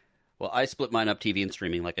 Well, I split mine up TV and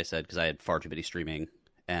streaming, like I said, because I had far too many streaming,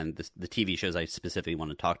 and the TV shows I specifically want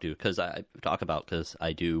to talk about because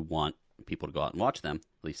I do want people to go out and watch them,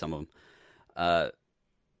 at least some of them.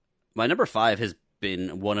 My number 5 has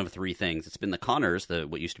been one of 3 things. It's been the Connors,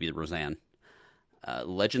 what used to be the Roseanne,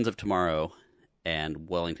 Legends of Tomorrow, and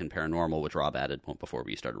Wellington Paranormal, which Rob added before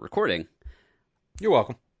we started recording. You're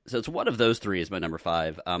welcome. So it's one of those 3 is my number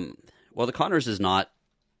 5. Well, the Connors is not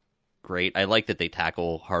great. I like that they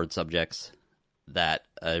tackle hard subjects that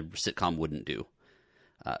a sitcom wouldn't do.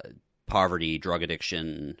 Poverty, drug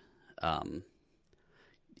addiction,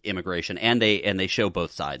 immigration, and they show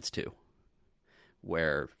both sides too,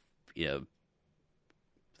 where, you know,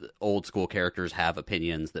 the old school characters have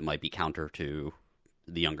opinions that might be counter to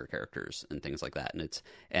the younger characters and things like that.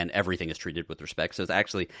 And everything is treated with respect. So it's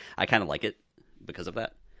actually, I kind of like it because of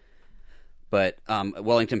that. But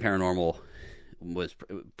Wellington Paranormal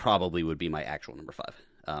probably would be my actual number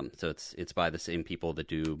 5. So it's by the same people that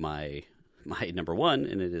do my number 1,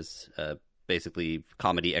 and it is basically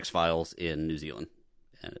comedy X-Files in New Zealand,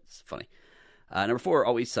 and it's funny. Number 4,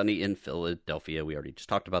 Always Sunny in Philadelphia. We already just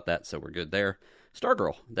talked about that, so we're good there.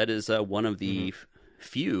 Stargirl. That is one of the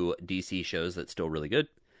few DC shows that's still really good.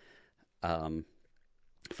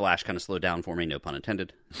 Flash kind of slowed down for me, no pun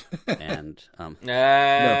intended. And No,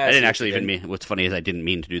 I didn't actually even mean. What's funny is I didn't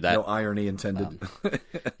mean to do that. No irony intended.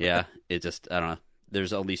 Yeah, it just, I don't know.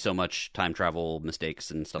 There's only so much time travel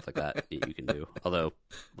mistakes and stuff like that you can do. Although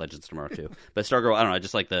Legends Tomorrow too. But Stargirl, I don't know. I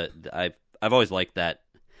just like I've always liked that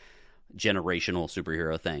generational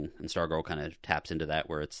superhero thing, and Stargirl kind of taps into that,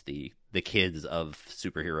 where it's the kids of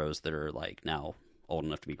superheroes that are like now old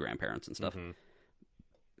enough to be grandparents and stuff.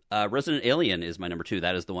 Resident Alien is my number 2.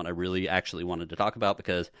 That is the one I really actually wanted to talk about,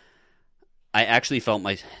 because I actually felt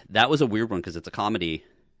that was a weird one, because it's a comedy,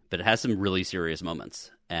 but it has some really serious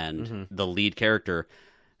moments, and the lead character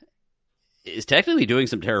is technically doing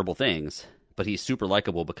some terrible things, but he's super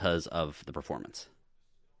likable because of the performance.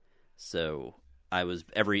 So that was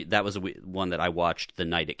one that I watched the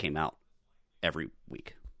night it came out every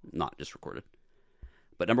week, not just recorded.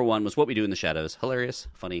 But number 1 was What We Do in the Shadows. Hilarious,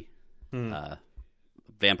 funny,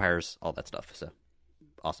 vampires, all that stuff. So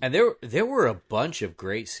awesome. And there were a bunch of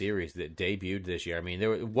great series that debuted this year. I mean, there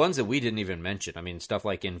were ones that we didn't even mention. I mean, stuff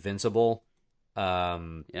like Invincible,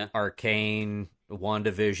 Arcane,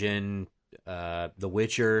 WandaVision, The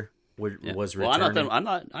Witcher was returning.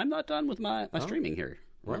 Well, I'm not done with my streaming here.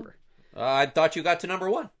 Remember, I thought you got to number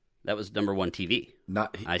 1. that was number 1 TV.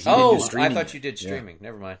 I do thought streaming. you did streaming.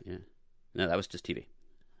 Never mind. Yeah, no, that was just TV.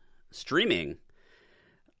 Streaming,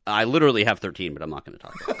 I literally have 13, but I'm not going to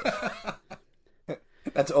talk about those.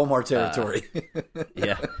 That's Omar territory.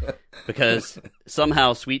 Yeah, because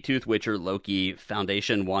somehow Sweet Tooth, Witcher, Loki,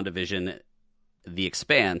 Foundation, WandaVision, The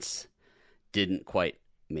Expanse didn't quite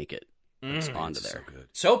make it onto there.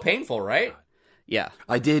 So painful, right? Yeah,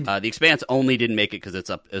 I did. The Expanse only didn't make it because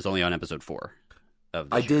it's only on episode 4.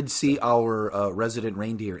 I did see our resident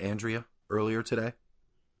reindeer Andrea earlier today,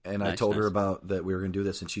 and I told her about that we were going to do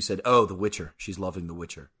this, and she said, "Oh, The Witcher. She's loving The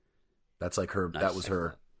Witcher. That's like her. That was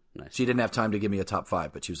her." Nice. She didn't have time to give me a top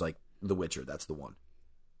 5, but she was like, The Witcher, that's the one.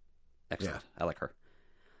 Excellent. Yeah. I like her.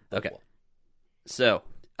 Okay. So,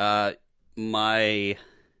 my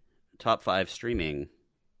top 5 streaming,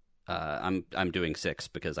 I'm doing 6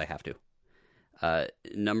 because I have to.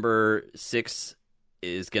 Number 6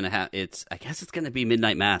 is going to I guess it's going to be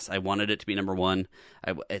Midnight Mass. I wanted it to be number 1.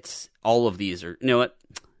 It's all of these are, you know what?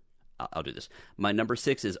 I'll do this. My number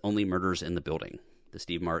 6 is Only Murders in the Building. The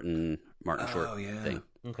Steve Martin short thing.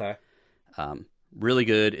 Okay. Really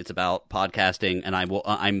good. It's about podcasting, and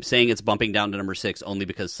I'm saying it's bumping down to number 6 only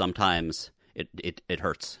because sometimes it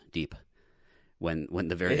hurts deep when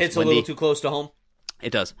the very it hits a little too close to home.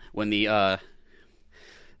 It does when the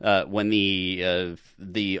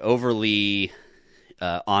overly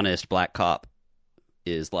honest black cop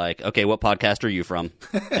is like, okay, what podcast are you from?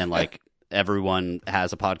 And like everyone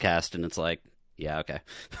has a podcast, and it's like, yeah, okay,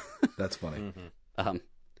 that's funny.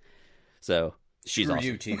 So she's Screw awesome.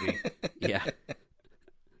 you, TV. Yeah.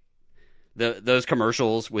 Those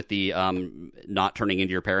commercials with the not turning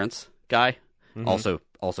into your parents guy also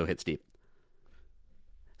hits deep.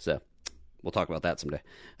 So we'll talk about that someday.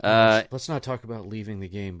 Let's not talk about leaving the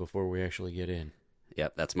game before we actually get in.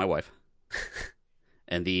 Yep, that's my wife.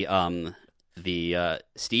 And the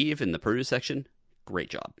Steve in the produce section,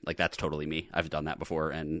 great job. Like, that's totally me. I've done that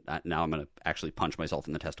before, and now I'm going to actually punch myself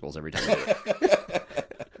in the testicles every time I do it.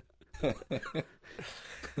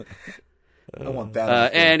 I want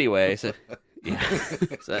that. Anyway, so yeah,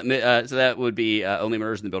 so that would be Only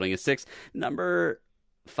Murders in the Building is 6. Number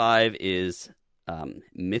 5 is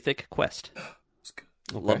Mythic Quest. Okay.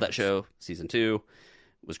 Love that show. Season 2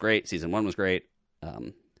 was great. Season 1 was great.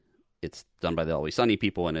 It's done by the Always Sunny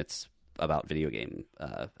people, and it's about a video game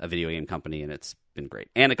company, and it's been great.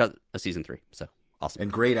 And it got a season 3, so awesome.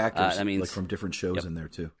 And great actors, that means, like from different shows in there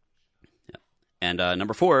too. And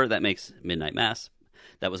number 4, that makes Midnight Mass.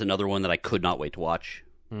 That was another one that I could not wait to watch.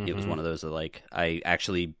 Mm-hmm. It was one of those that, like, I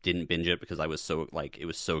actually didn't binge it because I was so, like, it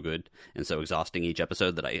was so good and so exhausting each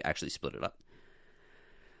episode that I actually split it up.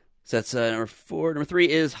 So that's number 4. Number 3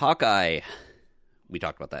 is Hawkeye. We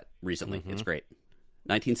talked about that recently. Mm-hmm. It's great.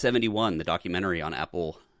 1971, the documentary on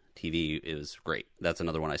Apple TV is great. That's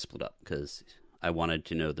another one I split up because I wanted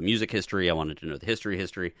to know the music history. I wanted to know the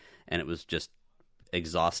history, and it was just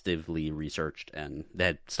exhaustively researched, and they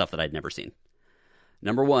had stuff that I'd never seen.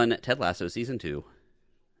 Number 1, Ted Lasso Season 2.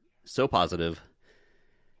 So positive,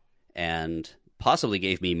 and possibly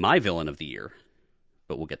gave me my villain of the year,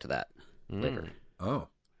 but we'll get to that later. Oh.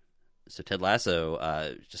 So Ted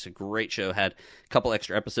Lasso, just a great show. Had a couple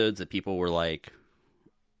extra episodes that people were like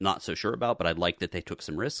not so sure about, but I liked that they took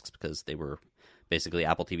some risks because they were basically,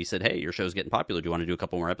 Apple TV said, hey, your show's getting popular. Do you want to do a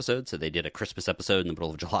couple more episodes? So they did a Christmas episode in the middle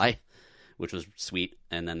of July, which was sweet.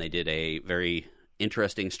 And then they did a very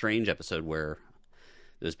interesting, strange episode where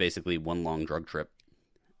it was basically one long drug trip,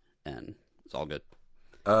 and it's all good.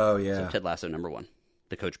 Oh, yeah. So Ted Lasso, number 1,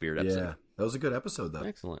 the Coach Beard episode. Yeah, that was a good episode, though.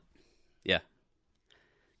 Excellent. Yeah.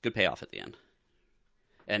 Good payoff at the end.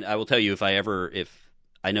 And I will tell you, if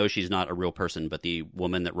I know she's not a real person, but the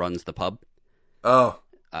woman that runs the pub, Oh.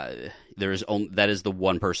 that is the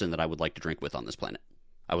one person that I would like to drink with on this planet.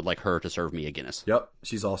 I would like her to serve me a Guinness. Yep,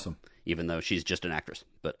 she's awesome. Even though she's just an actress,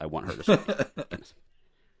 but I want her to serve me a Guinness.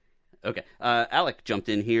 Okay. Alec jumped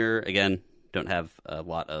in here. Again, don't have a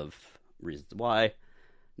lot of reasons why.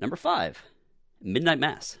 Number 5, Midnight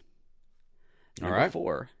Mass. Number All right.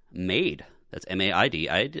 4, Maid. That's M-A-I-D.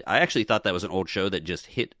 I actually thought that was an old show that just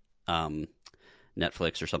hit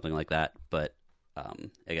Netflix or something like that, but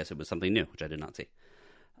I guess it was something new, which I did not see.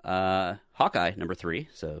 Hawkeye, number 3,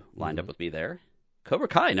 so lined up with me there. Cobra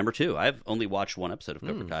Kai, number 2. I've only watched one episode of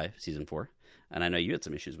Cobra Kai, season 4, and I know you had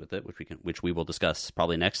some issues with it, which we will discuss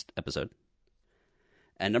probably next episode.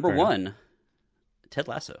 And number 1, Ted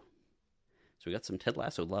Lasso. So we got some Ted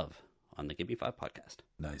Lasso love on the Give Me 5 podcast.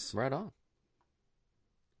 Nice. Right on.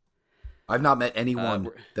 I've not met anyone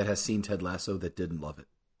that has seen Ted Lasso that didn't love it.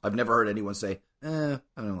 I've never heard anyone say, I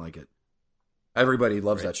don't like it. Everybody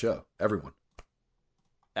loves that show. Everyone.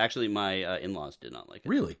 Actually, my in-laws did not like it.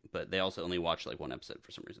 Really? But they also only watched like one episode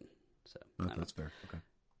for some reason. So That's fair. Okay.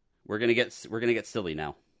 We're gonna get silly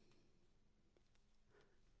now.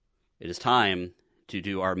 It is time to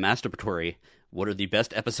do our masturbatory. What are the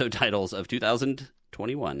best episode titles of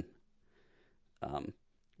 2021?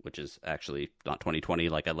 Which is actually not 2020,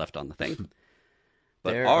 like I left on the thing.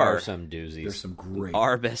 But There are some doozies. There's some great.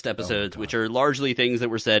 Our best episodes, which are largely things that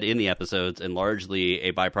were said in the episodes, and largely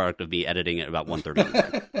a byproduct of me editing it about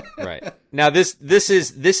 1:30. Right. Now this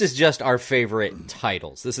is just our favorite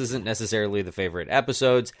titles. This isn't necessarily the favorite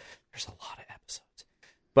episodes. There's a lot of episodes.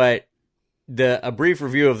 But a brief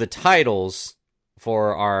review of the titles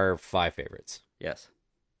for our 5 favorites. Yes.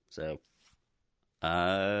 So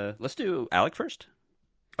let's do Alec first.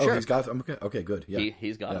 Oh, Sure. he's got. Okay, good. Yeah,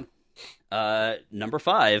 He's got him. Number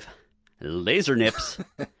 5, Laser Nips.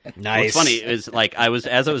 Nice. What's funny is, like,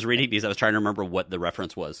 as I was reading these, I was trying to remember what the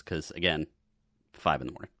reference was, because, again, 5 in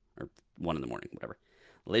the morning, or 1 in the morning, whatever.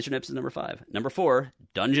 Laser Nips is number 5. Number 4,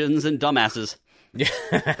 Dungeons and Dumbasses.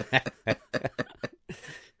 That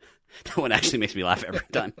one actually makes me laugh every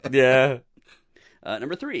time. Yeah.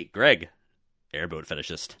 Number 3, Greg, Airboat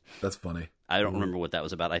Fetishist. that's funny. I don't remember what that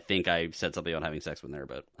was about. I think I said something about having sex with an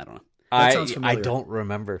airboat. I don't know. That sounds I familiar. don't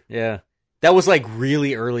remember. Yeah. That was like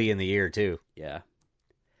really early in the year too. Yeah.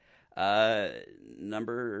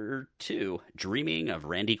 Number 2, Dreaming of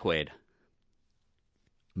Randy Quaid.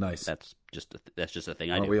 Nice. That's just a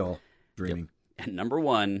thing I Aren't do. we all dreaming? Yep. And number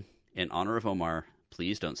 1, in honor of Omar,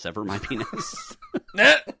 please don't sever my penis.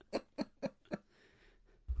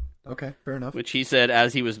 Okay, fair enough. Which he said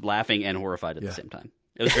as he was laughing and horrified at the same time.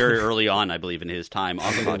 It was very early on, I believe, in his time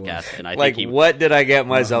on the podcast, and I Like, think what did I get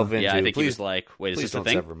myself into? Yeah, I think please, he was like, "Wait, is please this a don't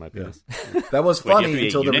thing?" sever my penis. That was Wait, do you have to funny be a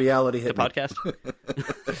until the eunuch reality to hit me. podcast.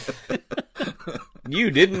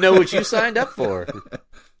 You didn't know what you signed up for.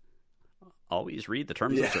 Always read the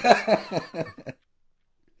terms of service.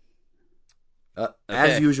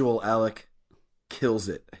 As usual, Alec kills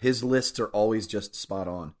it. His lists are always just spot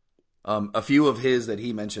on. A few of his that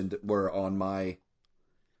he mentioned were on my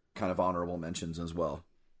kind of honorable mentions as well.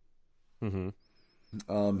 Mm-hmm.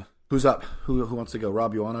 Who's up? Who wants to go?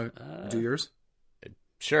 Rob, you want to do yours?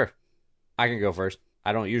 Sure. I can go first.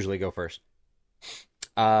 I don't usually go first.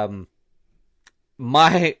 My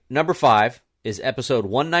number 5 is episode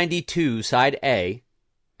 192, side A,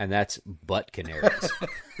 and that's Butt Canaries.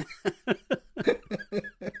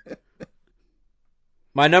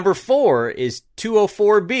 My number 4 is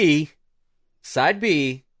 204B, side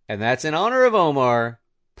B, and that's in honor of Omar.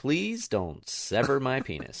 Please don't sever my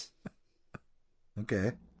penis.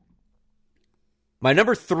 Okay. My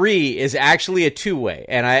number 3 is actually a 2-way,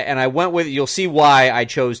 and I went with, you'll see why I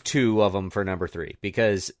chose 2 of them for number 3,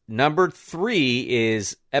 because number 3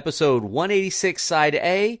 is episode 186 side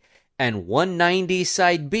A and 190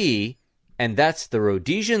 side B, and that's the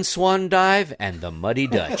Rhodesian Swan Dive and the Muddy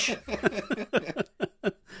Dutch.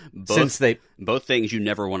 Both things you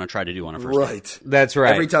never want to try to do on a first date. Right. That's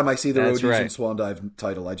right. Every time I see the Rhodesian Swan Dive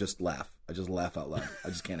title, I just laugh. I just laugh out loud. I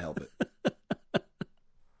just can't help it.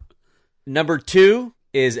 Number 2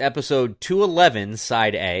 is episode 211,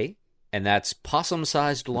 side A, and that's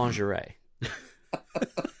possum-sized lingerie.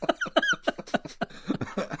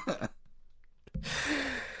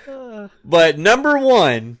 But number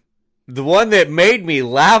 1, the one that made me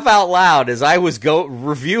laugh out loud as I was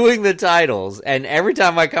reviewing the titles, and every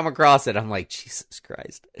time I come across it, I'm like, Jesus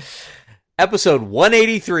Christ. Episode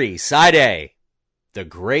 183, side A, The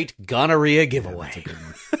Great Gonorrhea Giveaway. That's a good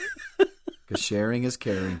one. Because sharing is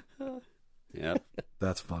caring. Yep.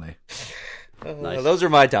 That's funny. Nice. Those are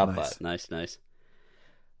my top 5. Nice.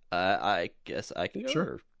 I guess I can go.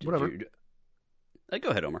 Sure. Whatever. Go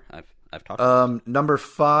ahead, Omar. I've talked. Number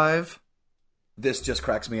 5. This just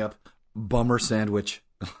cracks me up. Bummer sandwich.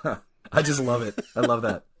 I just love it. I love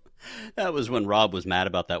that. That was when Rob was mad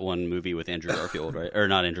about that one movie with Andrew Garfield, right? Or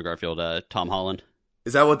not Andrew Garfield, Tom Holland.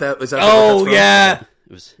 Is that what that is? Oh, yeah.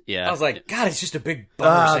 It was, yeah. I was like, God, it's just a big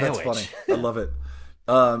bummer sandwich. That's funny. I love it.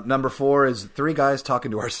 Number 4 is 3 guys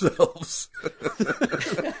talking to ourselves.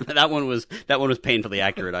 That one was painfully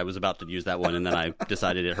accurate. I was about to use that one, and then I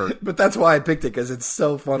decided it hurt. But that's why I picked it, because it's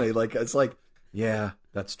so funny. Like, it's like, yeah,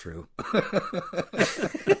 that's true.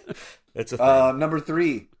 That's a thing. Number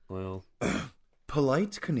 3. Well,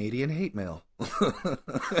 polite Canadian hate mail.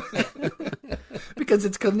 Because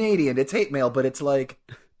it's Canadian, it's hate mail, but it's like,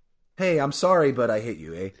 hey, I'm sorry, but I hate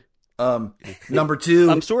you, eh? Number 2.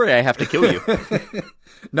 I'm sorry I have to kill you.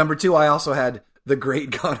 Number 2, I also had the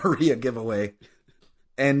Great Gonorrhea Giveaway.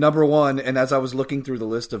 And number 1, and as I was looking through the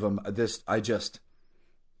list of them,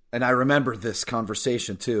 and I remember this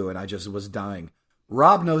conversation too, and I just was dying.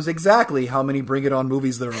 Rob knows exactly how many Bring It On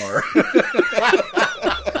movies there are.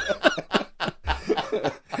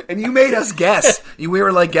 And you made us guess. We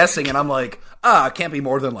were like guessing, and I'm like, it can't be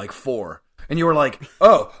more than like 4. And you were like,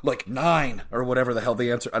 oh, like 9 or whatever the hell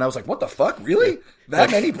the answer. And I was like, what the fuck? Really? That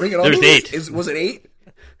many Bring It On There's movies? 8. Was it 8?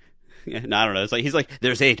 Yeah, no, I don't know. It's like he's like,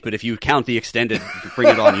 there's 8, but if you count the extended Bring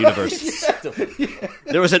It On universe,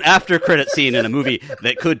 there was an after credit scene in a movie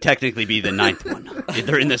that could technically be the 9th one.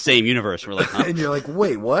 They're in the same universe. We're like, huh? And you're like,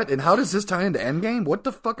 wait, what? And how does this tie into Endgame? What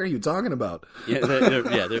the fuck are you talking about? Yeah,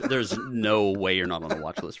 there's no way you're not on a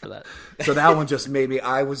watch list for that. So that one just made me.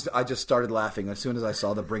 I just started laughing as soon as I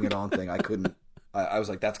saw the Bring It On thing. I couldn't. I was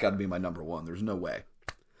like, that's got to be my number 1. There's no way.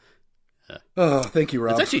 Oh, thank you,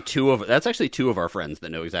 Rob. That's actually two of our friends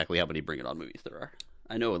that know exactly how many Bring It On movies there are.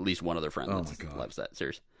 I know at least one other friend that loves that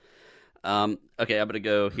series. Okay, I'm gonna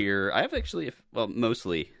go here. I have actually,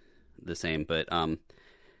 mostly the same, but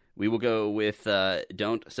we will go with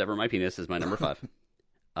 "Don't Sever My Penis" as my number 5.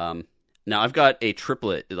 Now I've got a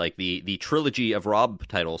triplet, like the trilogy of Rob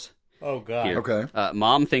titles. Oh God. Here. Okay.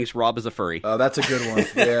 Mom thinks Rob is a furry. Oh, that's a good one.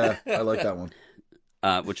 Yeah, I like that one.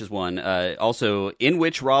 Which is one. Also, in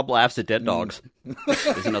which Rob laughs at dead dogs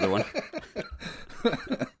is another one.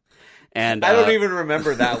 And I don't even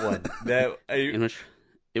remember that one. In which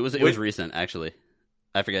it was recent, actually.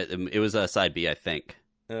 I forget. It was side B, I think.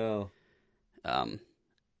 Oh. And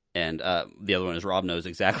the other one is Rob knows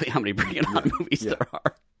exactly how many Bring It On movies there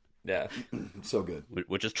are. Yeah. So good.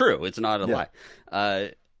 Which is true. It's not a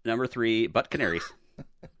lie. Number 3, Butt Canaries.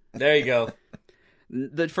 There you go.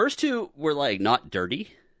 The first 2 were like not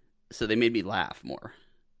dirty, so they made me laugh more.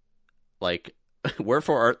 Like,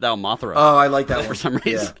 wherefore art thou Mothra? Oh, I like that one for some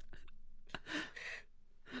reason.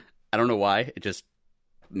 Yeah. I don't know why. It just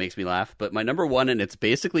makes me laugh. But my number 1, and it's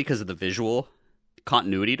basically because of the visual,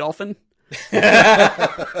 continuity dolphin.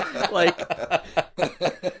 like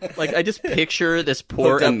I just picture this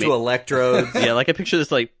poor hooked up to electrodes. Yeah, like I picture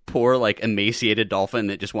this like poor like emaciated dolphin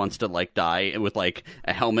that just wants to like die, and with like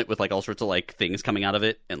a helmet with like all sorts of like things coming out of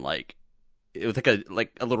it, and like it was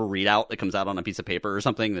like a little readout that comes out on a piece of paper or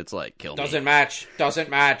something that's like kill me. Doesn't match.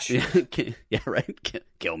 Yeah, right.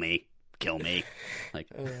 Kill me. Like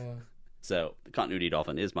so the continuity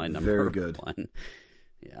dolphin is my number Very good. 1.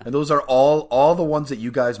 Yeah. And those are all the ones that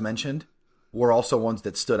you guys mentioned were also ones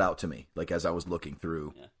that stood out to me. Like as I was looking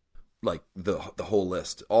through, like the whole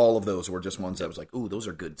list, all of those were just ones that I was like, "Ooh, those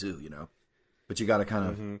are good too," you know. But you got to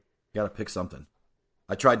kind of pick something.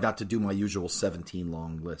 I tried not to do my usual 17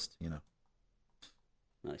 long list, you know.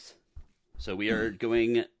 Nice. So we are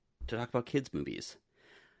going to talk about kids' movies.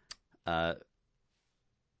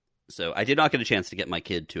 So I did not get a chance to get my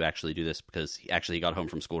kid to actually do this because he got home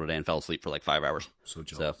from school today and fell asleep for like 5 hours. So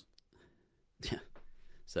jealous.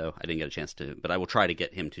 So I didn't get a chance to, but I will try to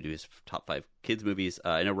get him to do his top 5 kids movies.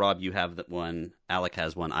 I know, Rob, you have that one. Alec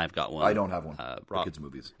has one. I've got one. I don't have one. Rob. Kids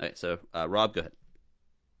movies. Okay, so Rob, go ahead.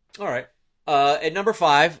 All right. At number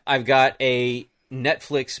 5, I've got a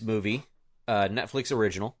Netflix movie, Netflix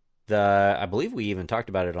original. I believe we even talked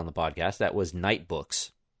about it on the podcast. That was Night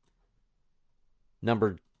Books.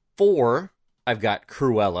 Number 4, I've got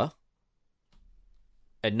Cruella.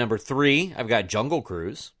 At number 3, I've got Jungle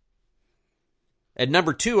Cruise. At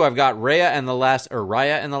number 2, I've got Raya and the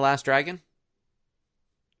Last Dragon.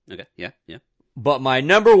 Okay, yeah. But my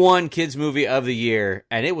number 1 kids movie of the year,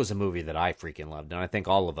 and it was a movie that I freaking loved, and I think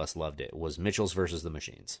all of us loved it, was Mitchell's versus the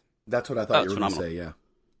Machines. That's what I thought you were going to say, yeah.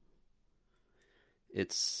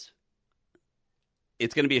 It's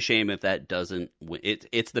going to be a shame if that doesn't win.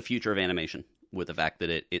 It's the future of animation, with the fact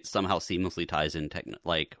that it somehow seamlessly ties in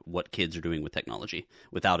like what kids are doing with technology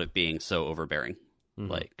without it being so overbearing.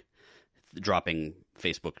 Mm-hmm. Like dropping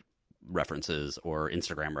Facebook references or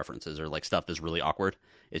Instagram references or like stuff that's really awkward.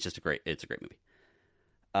 It's a great movie.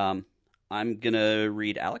 I'm gonna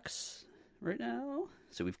read Alex right now.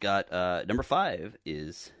 So we've got number 5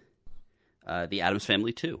 is The Addams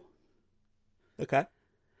Family 2. Okay.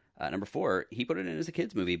 Number 4, he put it in as a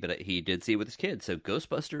kids movie, but he did see it with his kids. So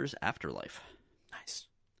Ghostbusters Afterlife. Nice.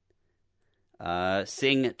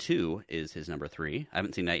 Sing 2 is his number 3. I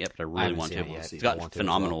haven't seen that yet, but I really want to. It's got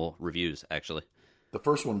phenomenal reviews, actually. The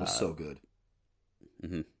first one was so good.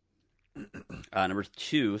 Mm-hmm. Number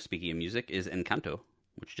 2, speaking of music, is Encanto,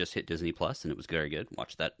 which just hit Disney Plus, and it was very good.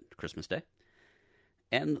 Watched that Christmas Day.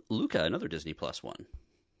 And Luca, another Disney Plus movie.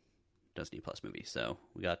 So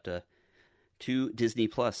we got 2 Disney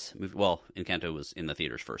Plus movies. Well, Encanto was in the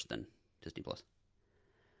theaters first, then Disney Plus.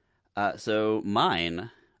 So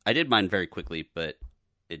mine, I did mine very quickly, but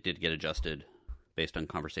it did get adjusted based on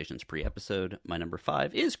conversations pre-episode. My number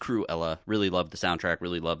 5 is Cruella. Really loved the soundtrack,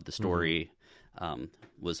 really loved the story.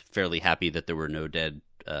 Was fairly happy that there were no dead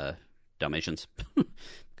Dalmatians,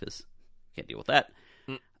 because can't deal with that.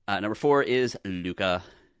 Number 4 is Luca.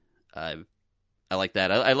 I like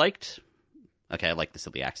that. I like the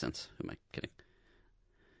silly accents. Who am I kidding?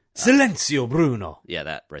 Silencio, Bruno. Yeah,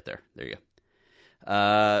 that right there. There you go.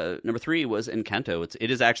 Number 3 was Encanto.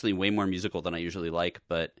 It is actually way more musical than I usually like,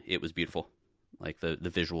 but it was beautiful. Like the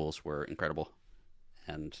visuals were incredible,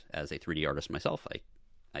 and as a 3D artist myself,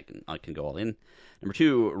 I can go all in. Number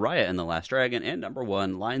 2, Raya and the Last Dragon, and number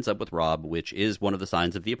 1 lines up with Rob, which is one of the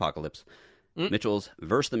signs of the apocalypse. Mitchell's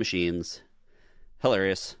versus the Machines,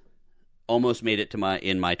 hilarious. Almost made it to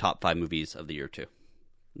in my top 5 movies of the year too,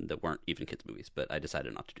 that weren't even kids movies, but I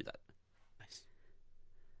decided not to do that.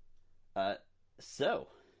 Nice. So,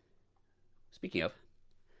 speaking of,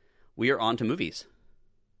 we are on to movies.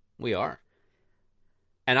 We are.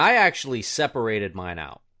 And I actually separated mine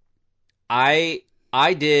out. I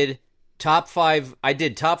did top 5. I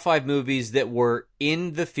did top 5 movies that were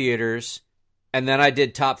in the theaters, and then I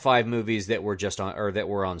did top 5 movies that were that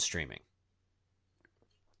were on streaming.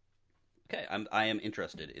 Okay, I am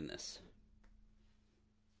interested in this.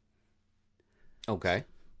 Okay.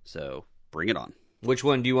 So, bring it on. Which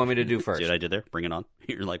one do you want me to do first? See what I did there? Bring it on.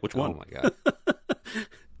 You're like, which one? Oh, my God.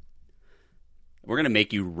 We're going to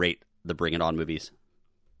make you rate the Bring It On movies.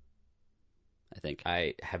 I think.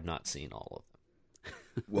 I have not seen all of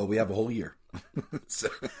them. Well, we have a whole year.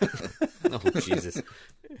 Oh, Jesus.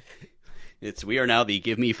 We are now the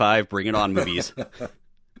Give Me 5 Bring It On movies.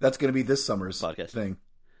 That's going to be this summer's podcast thing.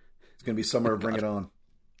 It's going to be summer Bring It On.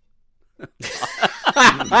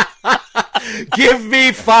 Give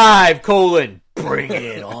me 5, bring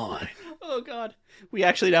it on. Oh, God. We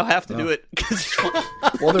actually now have to do it.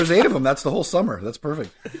 Well, there's 8 of them. That's the whole summer. That's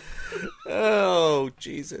perfect. Oh,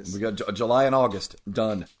 Jesus. We got July and August.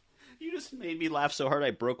 Done. You just made me laugh so hard I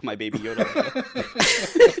broke my Baby Yoda.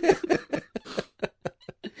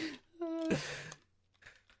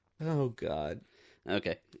 Oh, God.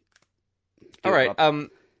 Okay. All right.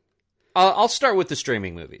 I'll start with the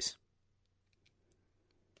streaming movies.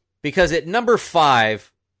 Because at number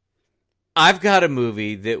 5, I've got a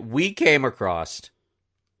movie that we came across,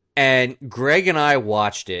 and Greg and I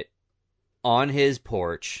watched it on his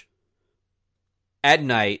porch at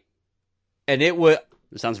night, and it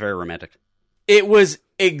sounds very romantic. It was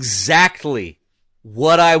exactly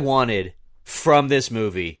what I wanted from this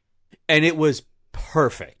movie, and it was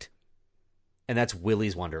perfect. And that's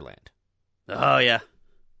Willy's Wonderland. Oh, yeah.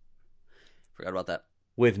 Forgot about that.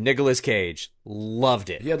 With Nicolas Cage. Loved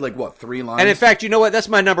it. He had 3 lines? And in fact, you know what? That's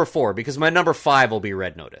my number 4, because my number 5 will be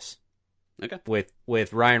Red Notice. Okay.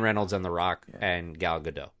 With Ryan Reynolds and The Rock and Gal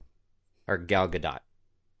Gadot. Or Gal Gadot.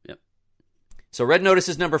 Yep. So Red Notice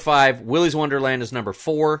is number 5. Willy's Wonderland is number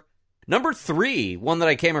 4. Number 3, one that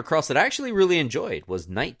I came across that I actually really enjoyed, was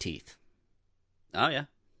Night Teeth. Oh yeah,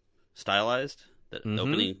 stylized.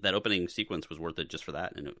 That opening sequence was worth it just for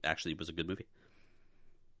that, and it actually was a good movie.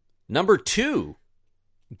 Number 2,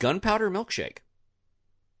 Gunpowder Milkshake.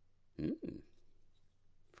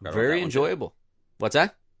 Very enjoyable. What's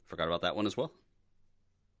that? Forgot about that one as well.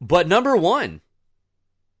 But number 1,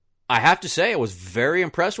 I have to say I was very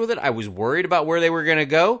impressed with it. I was worried about where they were going to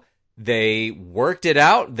go. They worked it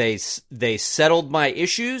out. They settled my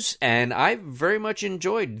issues, and I very much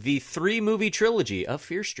enjoyed the 3-movie trilogy of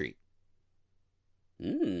Fear Street.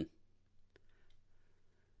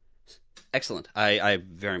 Excellent. I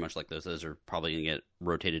very much like those. Those are probably going to get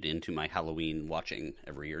rotated into my Halloween watching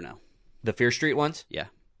every year now. The Fear Street ones? Yeah.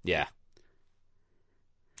 Yeah.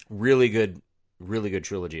 Really good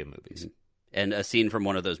trilogy of movies. And a scene from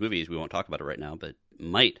one of those movies, we won't talk about it right now, but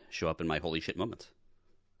might show up in my holy shit moments.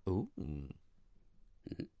 Ooh.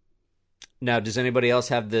 Mm-hmm. Now, does anybody else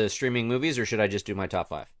have the streaming movies, or should I just do my top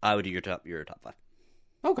 5? I would do your top 5.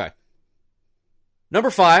 Okay. Number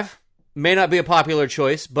 5 may not be a popular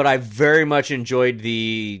choice, but I very much enjoyed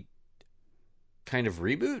the kind of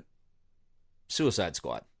reboot, Suicide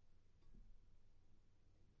Squad.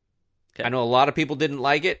 Okay. I know a lot of people didn't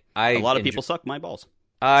like it. A lot of people suck my balls.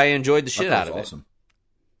 I enjoyed the shit out of awesome.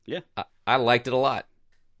 it. Yeah. I liked it a lot.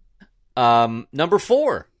 Number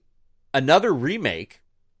 4, another remake.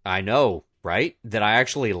 I know, right? That I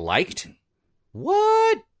actually liked.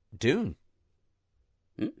 What? Dune.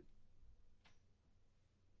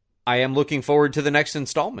 I am looking forward to the next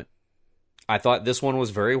installment. I thought this one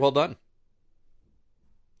was very well done.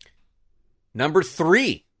 Number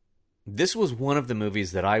 3. This was one of the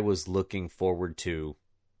movies that I was looking forward to,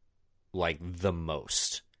 like, the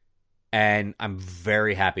most. And I'm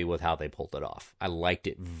very happy with how they pulled it off. I liked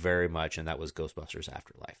it very much, and that was Ghostbusters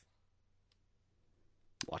Afterlife.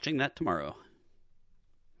 Watching that tomorrow.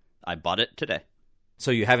 I bought it today.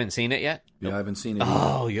 So you haven't seen it yet? Yeah, Nope. I haven't seen it.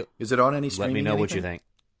 Oh, is it on any streaming? Let me know what you think.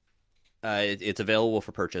 It's available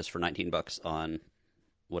for purchase for $19 on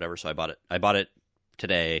whatever. So I bought it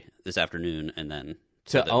today, this afternoon, and then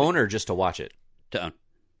to own or just to watch it? To own.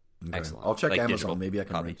 Okay. Excellent. I'll check Like Amazon. digital Maybe I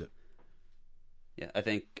can copy. rent it. Yeah, I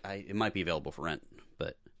think it might be available for rent,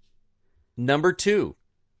 but Number 2,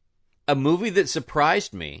 a movie that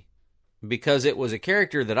surprised me because it was a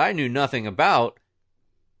character that I knew nothing about,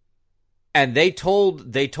 and they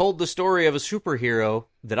told the story of a superhero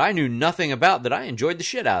that I knew nothing about that I enjoyed the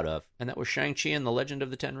shit out of, and that was Shang-Chi and the Legend of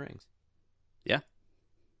the Ten Rings. yeah.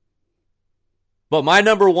 But my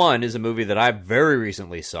number 1 is a movie that I very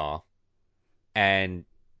recently saw, and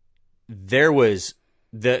there was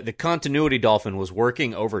the continuity dolphin was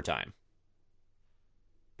working overtime.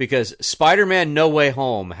 Because Spider-Man No Way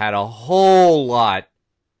Home had a whole lot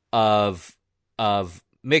of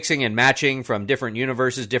mixing and matching from different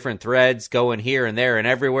universes, different threads, going here and there and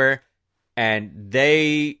everywhere, and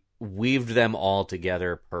they weaved them all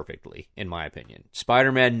together perfectly, in my opinion.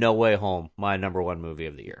 Spider-Man No Way Home, my number 1 movie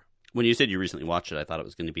of the year. When you said you recently watched it, I thought it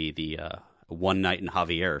was going to be the One Night in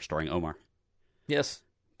Javier starring Omar. Yes.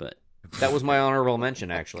 But That was my honorable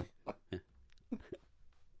mention, actually.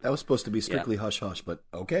 That was supposed to be strictly hush hush, but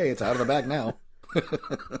okay, it's out of the bag now.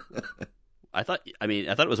 I thought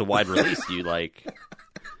it was a wide release.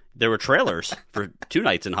 There were trailers for 2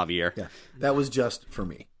 Nights in Javier. Yeah, that was just for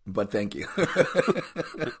me, but thank you.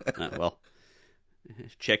 Well,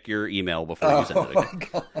 check your email before you send it again.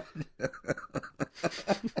 God.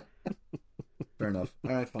 Fair enough.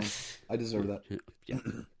 All right, fine. I deserve that. Yeah.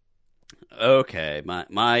 Okay,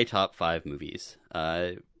 my top 5 movies.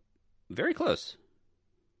 Very close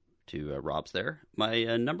to Rob's there.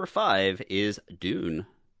 My number 5 is Dune.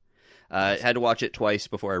 I had to watch it twice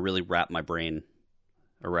before I really wrapped my brain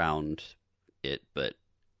around it, but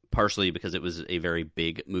partially because it was a very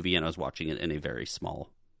big movie and I was watching it in a very small,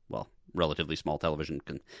 relatively small television,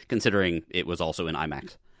 considering it was also in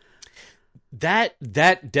IMAX.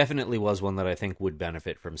 That definitely was one that I think would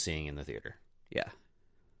benefit from seeing in the theater. Yeah.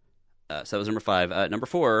 So that was number 5. Number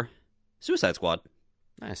 4, Suicide Squad.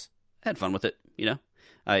 Nice. I had fun with it,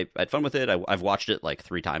 I had fun with it. I've watched it like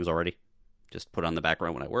 3 times already. Just put it on the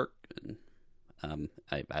background when I work. And,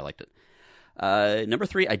 I liked it. Number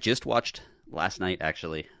 3, I just watched last night,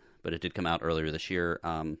 actually, but it did come out earlier this year.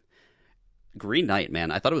 Green Knight,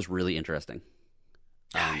 man. I thought it was really interesting.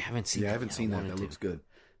 I haven't seen that. I haven't seen that. That looks good.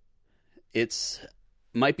 It's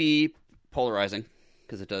might be polarizing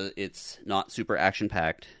because it's not super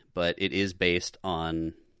action-packed, but it is based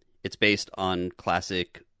on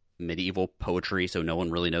classic medieval poetry, so no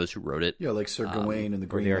one really knows who wrote it. Yeah, like Sir Gawain and the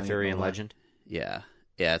Green the Knight Arthurian and all that. legend. Yeah,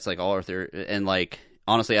 it's like all Arthur, and like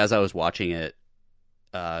honestly, as I was watching it,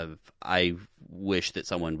 I wish that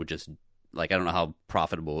someone would just, like, I don't know how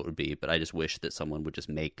profitable it would be, but I just wish that someone would just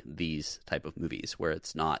make these type of movies where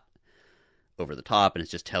it's not over the top and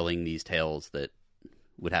it's just telling these tales that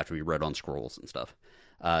would have to be read on scrolls and stuff.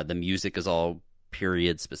 The music is all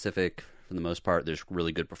period specific for the most part. There's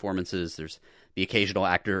really good performances. There's the occasional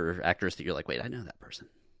actor or actress that you're like, wait, I know that person.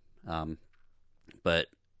 But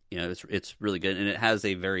you know, it's really good, and it has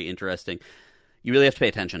a very interesting. You really have to pay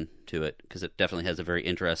attention to it because it definitely has a very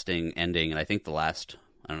interesting ending. And I think the last,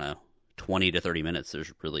 I don't know, 20 to 30 minutes,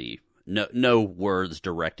 there's really no words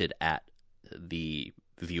directed at the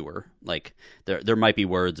viewer. Like there might be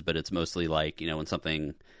words, but it's mostly like, you know, when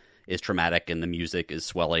something is traumatic and the music is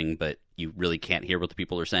swelling, but you really can't hear what the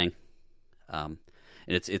people are saying. And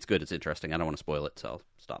it's good. It's interesting. I don't want to spoil it, so I'll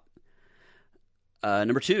stop.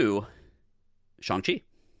 Number 2, Shang-Chi.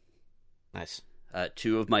 Nice.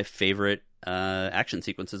 2 of my favorite action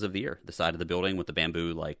sequences of the year. The side of the building with the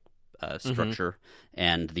bamboo structure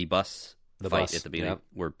and the bus fight at the beginning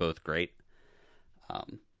were both great.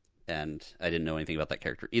 And I didn't know anything about that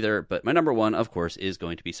character either. But my number 1, of course, is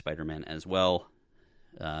going to be Spider-Man as well.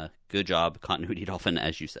 Good job, Continuity Dolphin,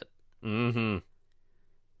 as you said. Mm-hmm.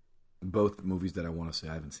 Both movies that I want to say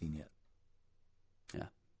I haven't seen yet. Yeah.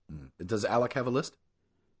 Does Alec have a list?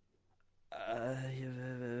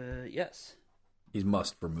 Yes. He's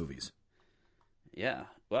must for movies. Yeah.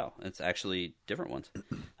 Well, it's actually different ones.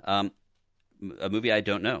 A movie I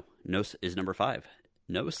don't know. Is number 5.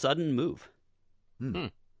 No Sudden Move.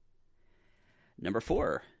 Number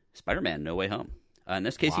 4, Spider-Man: No Way Home. In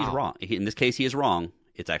this case, he's wrong. In this case, he is wrong.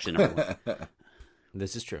 It's actually number 1.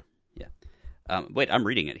 This is true. Yeah. Wait, I'm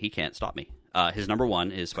reading it. He can't stop me. His number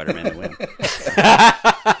 1 is Spider-Man: No Way Home.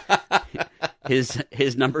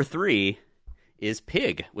 His number 3 is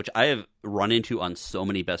Pig, which I have run into on so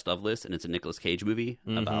many best of lists, and it's a Nicolas Cage movie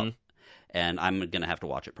about. And I'm going to have to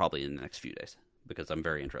watch it probably in the next few days because I'm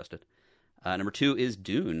very interested. Number 2 is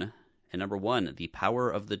Dune. And number 1, The Power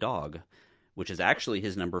of the Dog, which is actually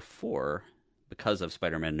his number 4 because of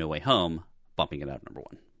Spider-Man: No Way Home, bumping it out number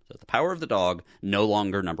 1. So The Power of the Dog, no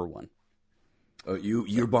longer number 1. Oh,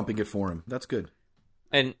 you're bumping it for him. That's good.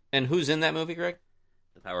 And who's in that movie, Greg?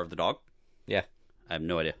 The Power of the Dog? Yeah. I have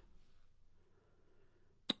no idea.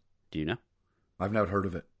 Do you know? I've not heard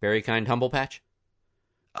of it. Very Kind Humble Patch?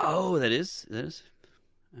 Oh, that is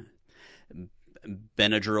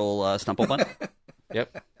Benadryl Stumplebun?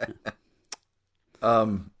 Yep.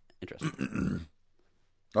 Interesting.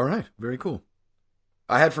 All right. Very cool.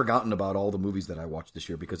 I had forgotten about all the movies that I watched this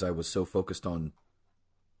year because I was so focused on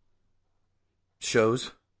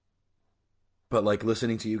shows. But like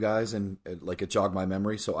listening to you guys and like it jogged my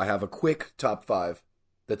memory. So I have a quick top 5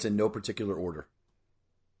 that's in no particular order.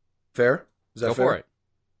 Fair? Is that Go fair? for it.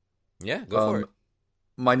 Yeah, go for it.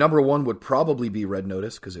 My number 1 would probably be Red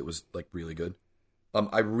Notice because it was like really good.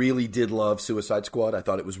 I really did love Suicide Squad. I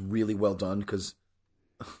thought it was really well done because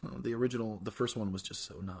the first one was just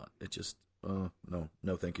so not. It just, no,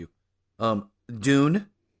 thank you. Dune,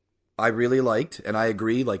 I really liked, and I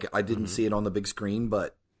agree. Like, I didn't see it on the big screen,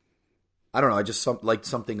 but I don't know. I just liked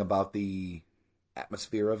something about the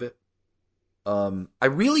atmosphere of it. I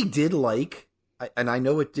really did like, and I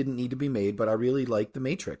know it didn't need to be made, but I really liked The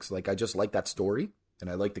Matrix. Like, I just like that story, and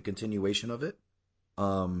I like the continuation of it.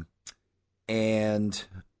 And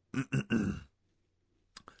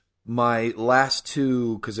my last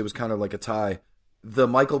 2, because it was kind of like a tie, the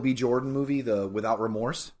Michael B. Jordan movie, the Without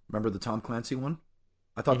Remorse. Remember the Tom Clancy one?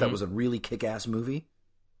 I thought that was a really kick-ass movie.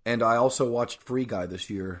 And I also watched Free Guy this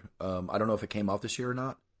year. I don't know if it came out this year or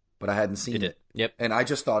not, but I hadn't seen it. Yep. And I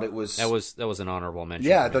just thought it was... That was an honorable mention.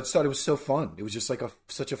 Yeah, I just thought it was so fun. It was just like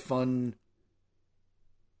such a fun...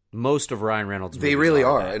 Most of Ryan Reynolds' movies they really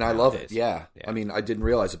are, that and I love it. nowadays. Yeah. I mean, I didn't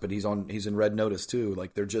realize it, but he's in Red Notice too.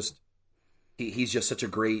 Like they're just he's just such a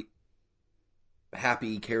great,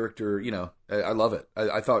 happy character. You know, I love it.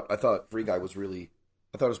 I thought Free Guy was really,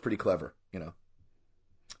 I thought it was pretty clever. You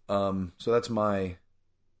know, so that's my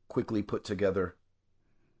quickly put together.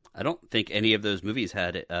 I don't think any of those movies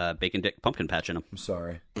had Bacon Dick Pumpkin Patch in them. I'm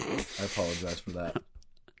sorry, I apologize for that,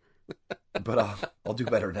 but I'll do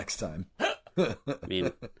better next time. I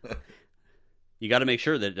mean, you got to make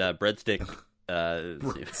sure that Breadstick...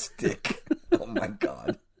 Breadstick. Oh, my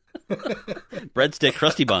God. Breadstick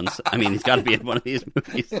Krusty Buns. I mean, he's got to be in one of these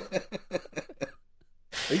movies. Are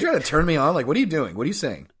you trying to turn me on? Like, what are you doing? What are you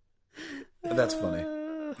saying? That's funny.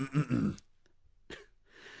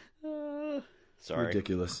 Sorry.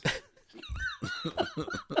 Ridiculous.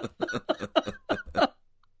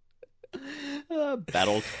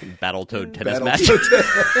 Battletoad tennis match.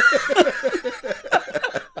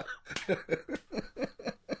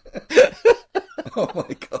 Oh my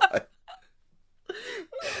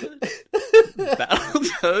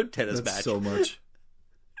tennis That's match. so much.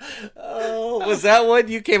 Oh, was that what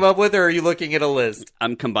you came up with, or are you looking at a list?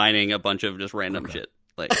 I'm combining a bunch of just random shit.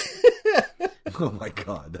 Like, Oh my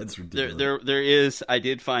god, that's ridiculous. there is. I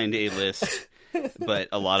did find a list, but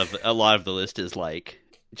a lot of the list is like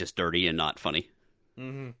just dirty and not funny.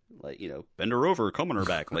 Mm-hmm. Like, bend her over, comb on her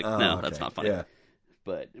back. Like, no, okay. that's not funny. Yeah.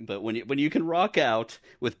 But when you can rock out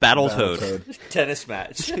with Battletoad, Tennis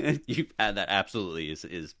match. you add that absolutely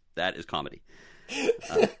is comedy.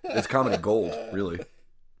 It's comedy gold, really.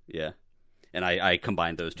 Yeah. And I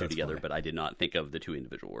combined those two That's together, funny. but I did not think of the two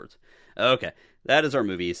individual words. Okay. That is our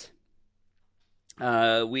movies.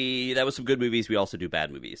 That was some good movies. We also do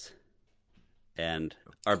bad movies. And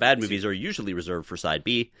our bad movies are usually reserved for Side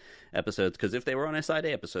B episodes, because if they were on a Side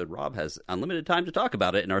A episode, Rob has unlimited time to talk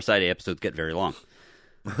about it, and our Side A episodes get very long.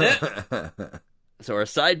 So our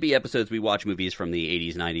Side B episodes, we watch movies from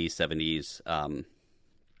the 80s, 90s, 70s,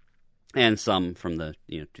 and some from the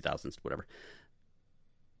 2000s, whatever.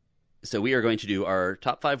 So we are going to do our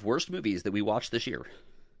top 5 worst movies that we watched this year.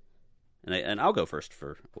 And I'll go first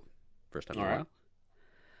for first time in a while.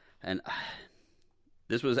 And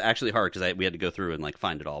this was actually hard because we had to go through and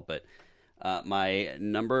find it all. But my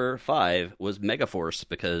number 5 was Megaforce,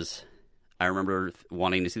 because I remember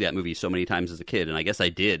wanting to see that movie so many times as a kid, and I guess I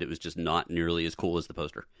did. It was just not nearly as cool as the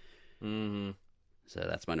poster. Mm-hmm. So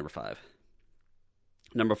that's my number 5.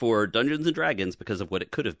 Number 4, Dungeons and Dragons, because of what it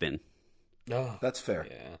could have been. Oh, That's fair.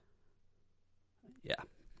 yeah.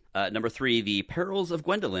 Yeah. Number 3, The Perils of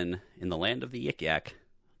Gwendolyn in the Land of the Yik Yak.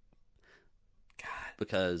 God,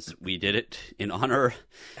 because we did it in honor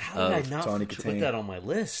how did I not Tawny put Katane. that on my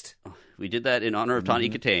list? We did that in honor of Tawny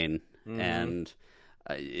Katane, Mhm. and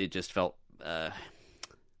it just felt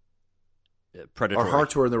predatory. Our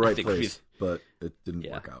hearts were in the I right think place, but it didn't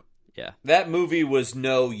Yeah. work out. Yeah. That movie was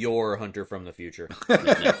no Your Hunter from the Future. No.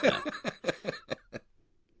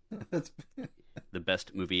 The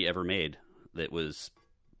best movie ever made that was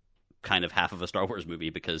kind of half of a Star Wars movie,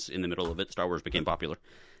 because in the middle of it, Star Wars became popular.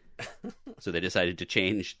 So they decided to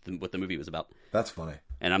change what the movie was about. That's funny.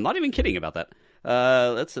 And I'm not even kidding about that.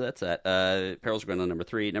 That's that. Perils of Gwendolyn, number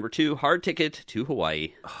 3. Number 2, Hard Ticket to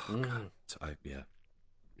Hawaii. Oh, God. Yeah.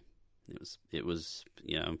 It was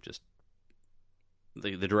just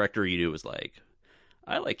the director you knew was like,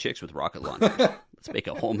 I like chicks with rocket launchers. Let's make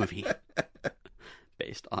a whole movie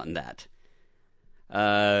based on that.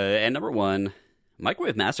 And number 1,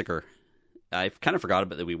 Microwave Massacre. I kind of forgot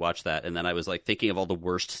about that we watched that, and then I was thinking of all the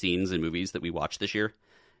worst scenes in movies that we watched this year,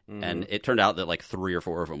 and it turned out that 3 or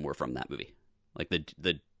 4 of them were from that movie.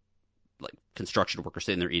 The construction worker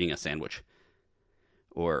sitting there eating a sandwich,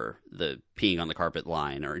 or the peeing on the carpet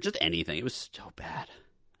line, or just anything. It was so bad.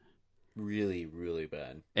 Really, really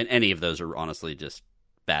bad. And any of those are honestly just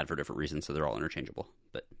bad for different reasons, so they're all interchangeable.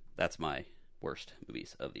 But that's my worst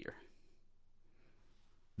movies of the year.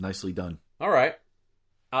 Nicely done. All right.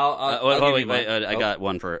 I'll give you wait, mine. I got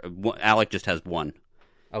one for Alec. Just has one.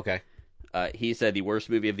 Okay. He said the worst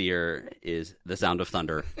movie of the year is The Sound of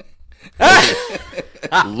Thunder.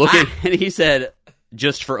 Looking, and he said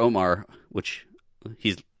just for Omar, which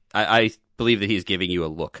I believe that he's giving you a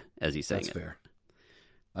look as he's saying That's it. fair.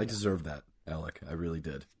 I deserve that, Alec. I really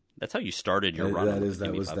did. That's how you started your run. That's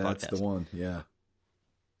Give Me the Five podcast. one. Yeah.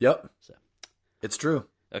 Yep. So. It's true.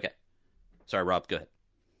 Okay. Sorry, Rob. Go ahead.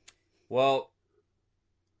 Well,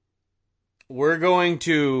 we're going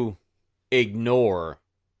to ignore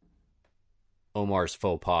Omar's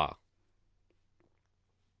faux pas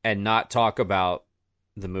and not talk about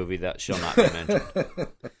the movie that shall not be mentioned.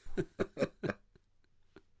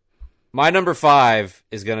 My number 5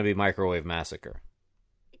 is going to be Microwave Massacre.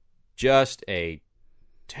 Just a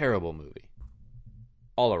terrible movie.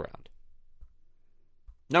 All around.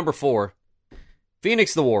 Number 4,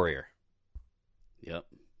 Phoenix the Warrior. Yep.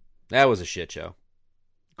 That was a shit show.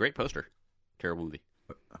 Great poster. Terrible movie.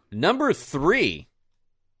 Number 3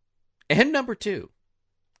 and number 2.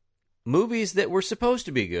 Movies that were supposed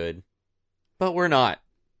to be good, but were not.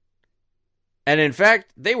 And in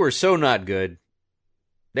fact, they were so not good,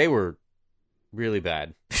 they were really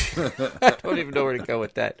bad. I don't even know where to go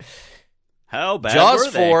with that. How bad Jaws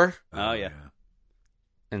were they? 4 Oh, yeah.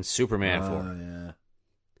 and Superman 4. Yeah.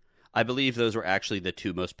 I believe those were actually the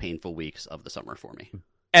 2 most painful weeks of the summer for me.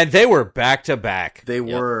 And they were back to back. They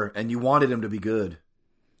were, and you wanted them to be good.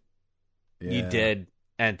 You Yeah. did.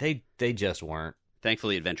 And they just weren't.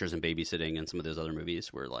 Thankfully, Adventures in Babysitting and some of those other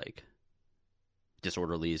movies were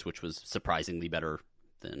Disorderlies, which was surprisingly better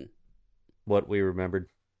than... What we remembered.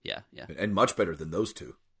 Yeah. And much better than those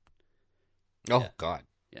two. Oh, Yeah. God.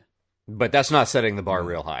 Yeah. But that's not setting the bar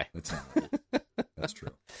real high. It's not. That's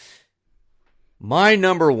true. My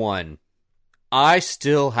number 1 I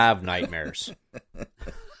still have nightmares.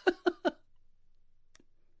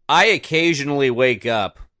 I occasionally wake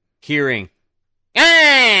up hearing,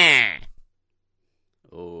 ah!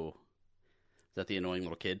 Oh. Is that the annoying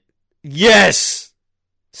little kid? Yes!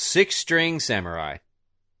 6-String Samurai.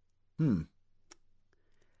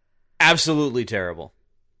 Absolutely terrible.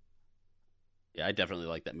 Yeah, I definitely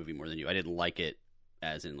like that movie more than you. I didn't like it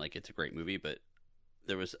as in, like, it's a great movie, but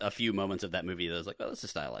there was a few moments of that movie that I was like, oh, this is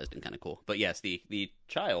stylized and kind of cool. But yes, the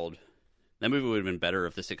child, that movie would have been better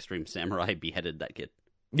if the 6-String Samurai beheaded that kid.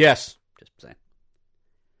 Yes. Just saying.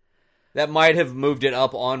 That might have moved it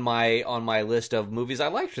up on my list of movies I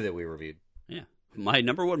liked that we reviewed. Yeah. My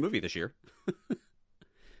number one movie this year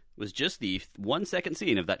was just the 1 second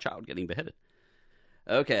scene of that child getting beheaded.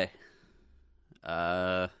 Okay.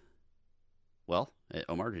 Well,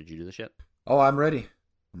 Omar, did you do this yet? Oh, I'm ready.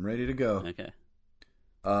 I'm ready to go. Okay.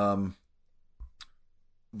 I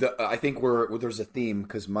think there's a theme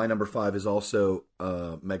because my number 5 is also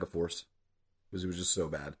Megaforce because it was just so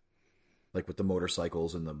bad, like with the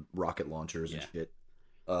motorcycles and the rocket launchers and shit.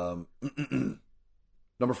 Number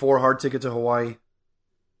 4, Hard Ticket to Hawaii.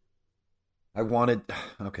 Okay,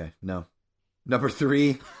 no. Number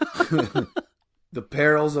 3, The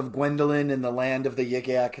Perils of Gwendolyn in the Land of the Yik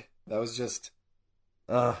Yak. That was just,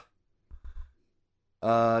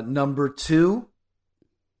 number 2,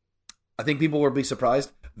 I think people will be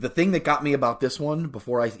surprised. The thing that got me about this one,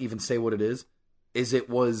 before I even say what it is it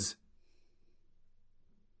was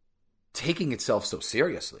taking itself so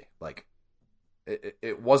seriously. Like,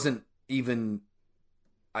 it wasn't even.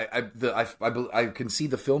 I can see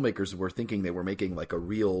the filmmakers were thinking they were making like a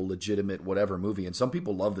real, legitimate, whatever movie, and some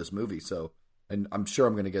people love this movie. So, and I'm sure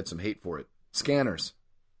I'm going to get some hate for it. Scanners.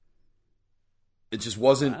 It just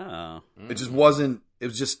wasn't. Oh. It just wasn't. It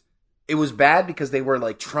was just. It was bad because they were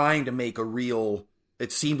like trying to make a real.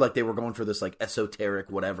 It seemed like they were going for this like esoteric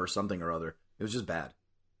whatever something or other. It was just bad.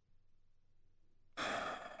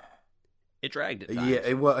 It dragged at times.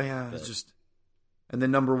 Yeah, it's just. And then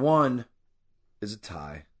number 1 is a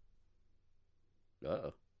tie.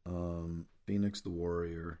 Uh-oh. Phoenix the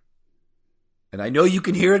Warrior. And I know you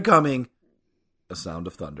can hear it coming. A Sound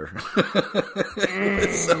of Thunder.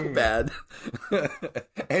 It's so bad.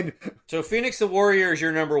 And so Phoenix the Warrior is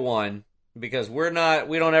your number 1 because we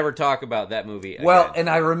don't ever talk about that movie again. Well, and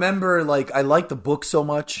I remember like I liked the book so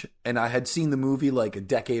much and I had seen the movie like a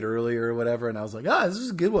decade earlier or whatever and I was like, this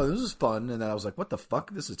is a good one. This is fun. And then I was like, what the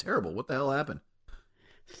fuck? This is terrible. What the hell happened?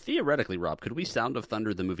 Theoretically, Rob, could we Sound of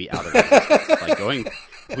Thunder the movie out of it? Like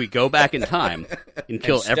we go back in time and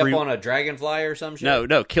kill step on a dragonfly or some shit?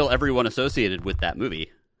 No, kill everyone associated with that movie.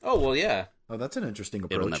 Oh, well, yeah. Oh, that's an interesting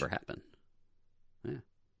approach. It'll never happen.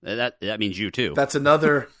 Yeah. That means you, too. That's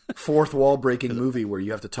another fourth wall breaking movie where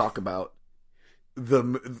you have to talk about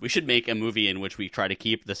the... We should make a movie in which we try to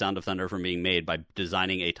keep the Sound of Thunder from being made by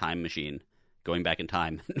designing a time machine, going back in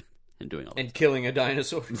time, and doing all that. And killing a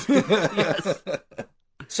dinosaur. Yes.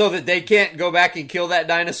 So that they can't go back and kill that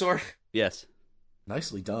dinosaur? Yes.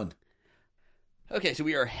 Nicely done. Okay, so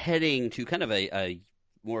we are heading to kind of a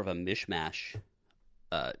more of a mishmash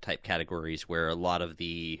type categories where a lot of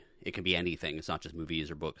it can be anything. It's not just movies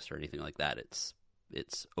or books or anything like that. It's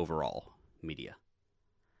overall media.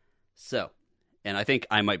 So, and I think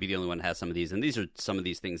I might be the only one that has some of these, and these are some of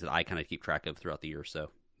these things that I kind of keep track of throughout the year,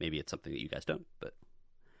 so maybe it's something that you guys don't, but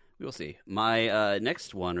we will see. My the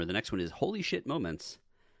next one is Holy Shit Moments.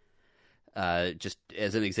 Just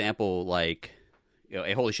as an example, like, you know,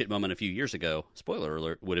 a holy shit moment a few years ago, spoiler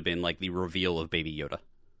alert, would have been like the reveal of Baby Yoda.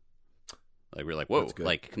 Like, we're like, whoa,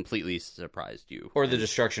 like, completely surprised you. Or the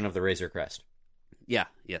destruction of the Razor Crest. Yeah,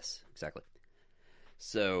 yes, exactly.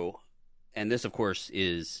 So, and this, of course,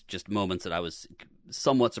 is just moments that I was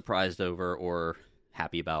somewhat surprised over or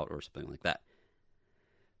happy about or something like that.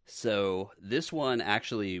 So, this one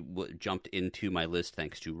actually jumped into my list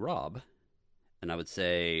thanks to Rob. And I would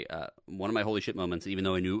say one of my holy shit moments, even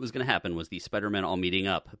though I knew it was going to happen, was the Spider-Man all meeting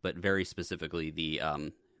up, but very specifically the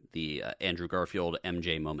Andrew Garfield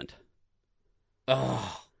MJ moment.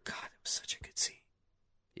 Oh, God, it was such a good scene.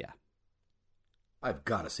 Yeah. I've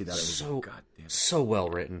got to see that. So well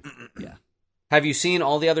written. Yeah. Have you seen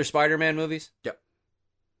all the other Spider-Man movies? Yep.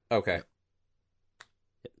 Okay.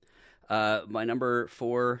 Yep. My number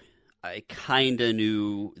 4, I kind of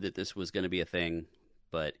knew that this was going to be a thing,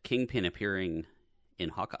 but Kingpin appearing in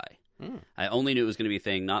Hawkeye. I only knew it was going to be a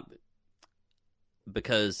thing, not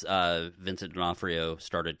because Vincent D'Onofrio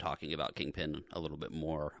started talking about Kingpin a little bit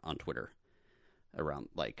more on Twitter around,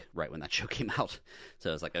 like, right when that show came out. So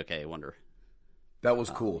I was like, okay, I wonder. That was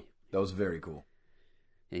cool. That was very cool.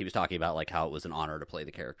 And he was talking about, like, how it was an honor to play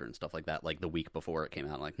the character and stuff like that, like, the week before it came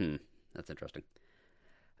out. I'm like, That's interesting.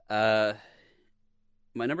 My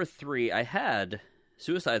number 3, I had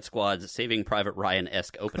Suicide Squad's Saving Private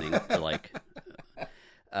Ryan-esque opening for like,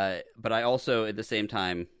 but I also at the same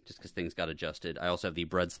time, just because things got adjusted, I also have the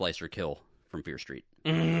Bread Slicer kill from Fear Street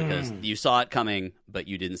because you saw it coming, but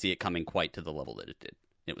you didn't see it coming quite to the level that it did.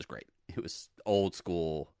 It was great. It was old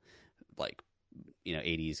school, like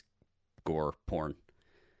 80s gore porn.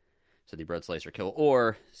 So the Bread Slicer kill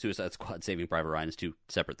or Suicide Squad Saving Private Ryan is 2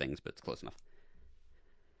 separate things, but it's close enough.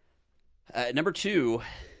 Number 2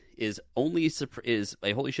 is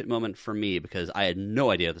a holy shit moment for me because I had no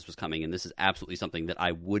idea this was coming, and this is absolutely something that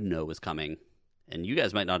I would know was coming, and you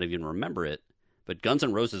guys might not even remember it, but Guns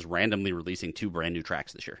N' Roses randomly releasing 2 brand new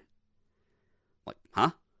tracks this year. Like,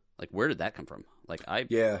 huh? Like, where did that come from? Like, I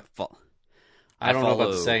don't know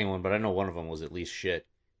about the second one, but I know one of them was at least shit.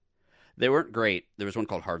 Mm-hmm. They weren't great. There was one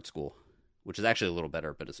called Hard School, which is actually a little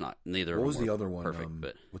better, but it's not. Neither. What was the other one? Perfect,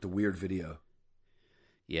 but with the weird video.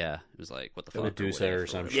 Yeah, it was like what the fuck. Medusa or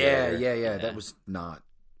some shit. Yeah. That was not.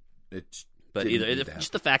 But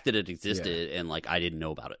just the fact that it existed and like I didn't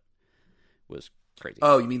know about it was crazy.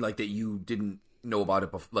 Oh, you mean like that you didn't know about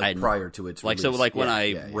it prior to its like release? So like when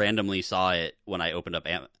I randomly saw it when I opened up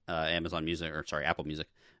Amazon Music Apple Music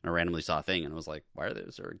and I randomly saw a thing and I was like, why are there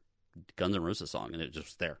a Guns N' Roses song, and it just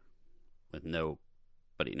was there with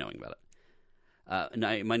nobody knowing about it.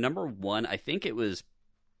 And my number 1, I think it was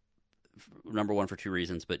number 1 for 2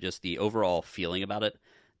 reasons, but just the overall feeling about it.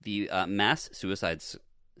 The mass suicide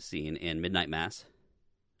scene in Midnight Mass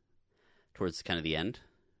towards kind of the end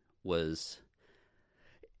was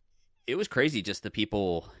crazy. Just the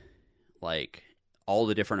people, like all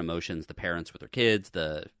the different emotions, the parents with their kids,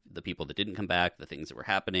 the people that didn't come back, the things that were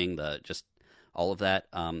happening, just all of that.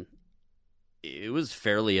 It was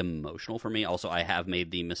fairly emotional for me. Also, I have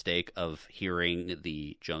made the mistake of hearing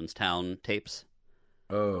the Jonestown tapes.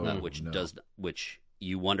 Which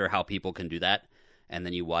you wonder how people can do that, and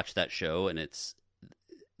then you watch that show, and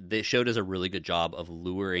the show does a really good job of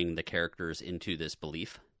luring the characters into this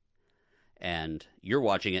belief, and you're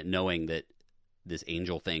watching it knowing that this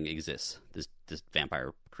angel thing exists, this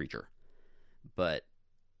vampire creature. But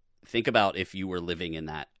think about if you were living in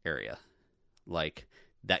that area, like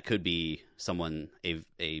that could be someone,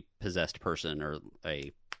 a possessed person, or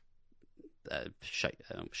a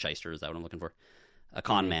shyster. Is that what I'm looking for? A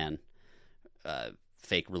con man,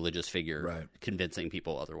 fake religious figure, right, convincing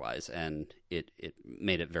people otherwise, and it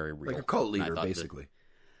made it very real. Like a cult leader, basically.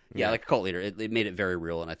 Like a cult leader. It made it very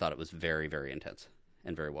real, and I thought it was very, very intense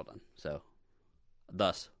and very well done. So,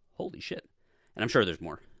 thus, holy shit. And I'm sure there's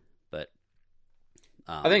more, but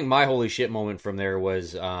I think my holy shit moment from there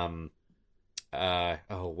was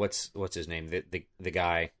what's his name? The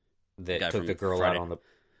guy that took the girl out on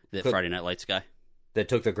the Friday Night Lights guy. That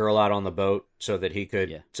took the girl out on the boat so that he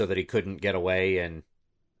couldn't get away and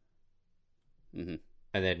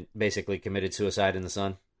then basically committed suicide in the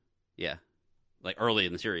sun. Yeah, like early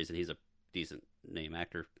in the series, and he's a decent name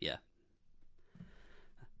actor. Yeah.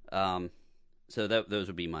 So those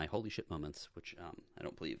would be my holy shit moments, which I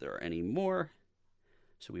don't believe there are any more.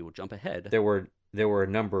 So we will jump ahead. There were a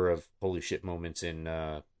number of holy shit moments in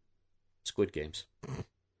Squid Games.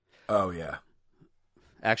 Oh yeah.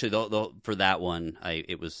 Actually, for that one,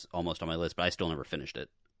 it was almost on my list, but I still never finished it.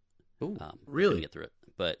 Ooh, really? Couldn't get through it,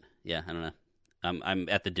 but yeah, I don't know. I'm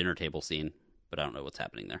at the dinner table scene, but I don't know what's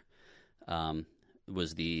happening there.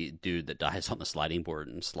 Was the dude that dies on the sliding board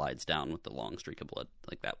and slides down with the long streak of blood?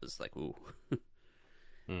 Like that was like ooh.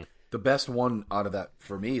 The best one out of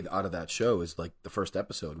that show is like the first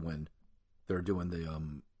episode when they're doing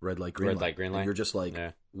the red light, green light. And you're just like,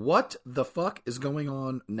 what the fuck is going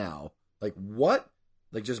on now? Like what?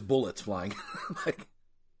 Like just bullets flying. Like,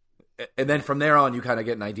 and then from there on, you kind of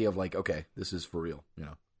get an idea of like, okay, this is for real, you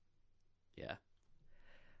know? Yeah.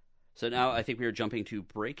 So now I think we are jumping to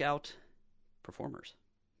breakout performers.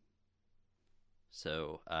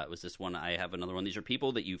 So was this one? I have another one. These are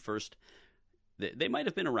people that you first, they might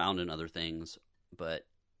have been around in other things, but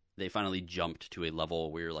they finally jumped to a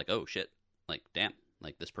level where you're like, oh shit, like damn,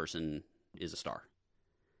 like this person is a star.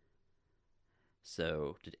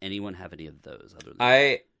 So, did anyone have any of those? Other than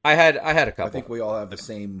I had a couple. I think we all have the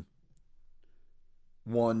same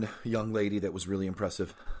one young lady that was really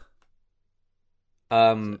impressive.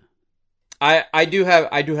 I do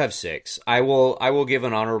have 6. I will give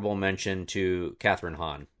an honorable mention to Catherine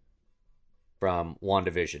Hahn from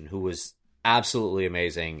WandaVision, who was absolutely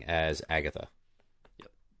amazing as Agatha. Yep.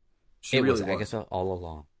 She it really was Agatha all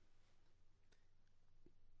along.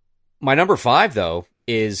 My number 5, though,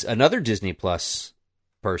 is another Disney Plus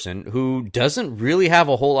person who doesn't really have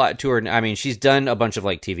a whole lot to her. I mean, she's done a bunch of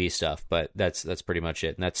like TV stuff, but that's pretty much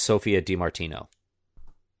it. And that's Sophia DiMartino.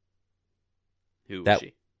 Who was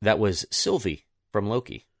she? That was Sylvie from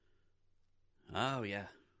Loki. Oh, yeah.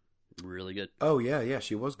 Really good. Oh, yeah,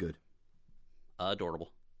 she was good.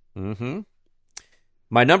 Adorable. Mm-hmm.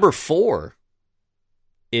 My number 4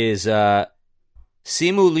 is Simu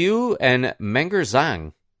Liu and Menger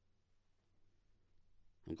Zhang.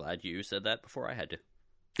 I'm glad you said that before I had to.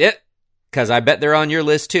 Yeah, because I bet they're on your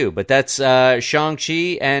list too. But that's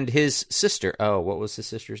Shang-Chi and his sister. Oh, what was his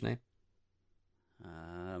sister's name?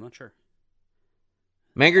 I'm not sure.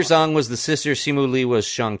 Menger Zhang was the sister. Simu Liu was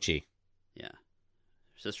Shang-Chi. Yeah.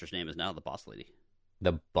 Her sister's name is now the Boss Lady.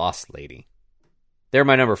 The Boss Lady. They're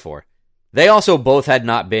my number 4. They also both had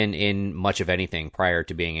not been in much of anything prior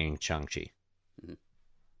to being in Shang-Chi. Mm-hmm.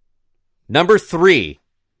 Number 3.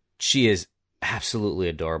 She is absolutely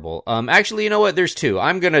adorable. Actually, you know what? There's 2.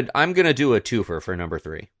 I'm gonna do a twofer for number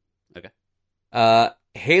 3. Okay.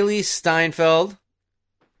 Haley Steinfeld,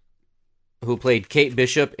 who played Kate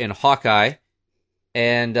Bishop in Hawkeye,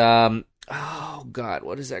 and oh god,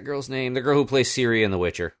 what is that girl's name? The girl who plays Ciri in The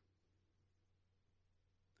Witcher.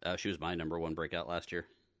 She was my number 1 breakout last year.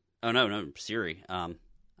 Oh no, Ciri. I'm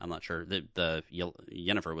not sure. The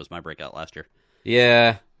Yennefer was my breakout last year.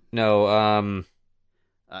 Yeah, no.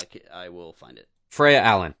 I will find it. Freya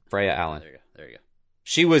Allen. There you go.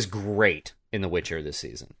 She was great in The Witcher this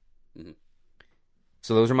season. Mm-hmm.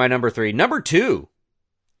 So those are my number 3. Number 2.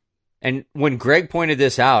 And when Greg pointed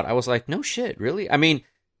this out, I was like, no shit, really? I mean,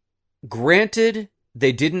 granted,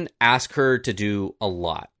 they didn't ask her to do a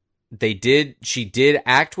lot. She did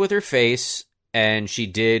act with her face, and she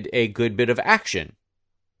did a good bit of action.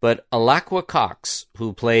 But Alaqua Cox,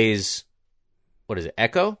 who plays, what is it,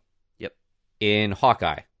 Echo? Yep. In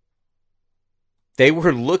Hawkeye. They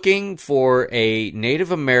were looking for a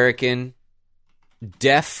Native American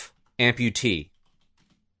deaf amputee.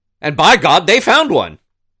 And by God, they found one.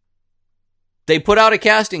 They put out a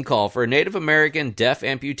casting call for a Native American deaf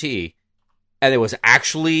amputee, and there was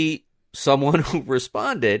actually someone who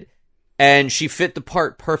responded, and she fit the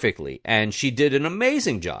part perfectly, and she did an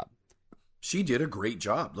amazing job. She did a great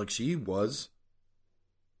job. Like, she was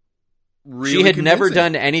really She had convincing. never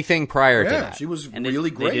done anything prior to that. She was and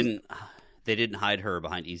really great. They didn't hide her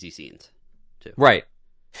behind easy scenes, too. Right.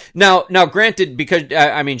 Now, granted, because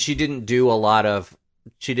I mean, she didn't do a lot of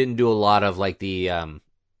like the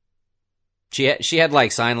she had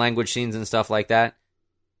like sign language scenes and stuff like that,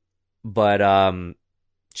 but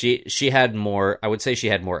she had more. I would say she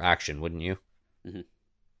had more action, wouldn't you? Mm-hmm.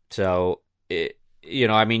 So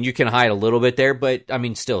I mean, you can hide a little bit there, but I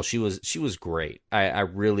mean, still, she was great. I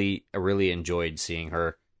really enjoyed seeing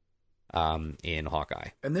her in Hawkeye.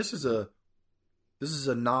 And this is a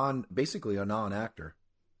basically a non-actor.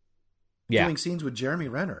 Yeah. Doing scenes with Jeremy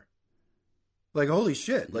Renner. Like, holy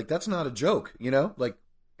shit. Like, that's not a joke, you know? Like,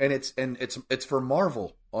 and it's for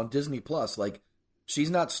Marvel on Disney Plus. Like, she's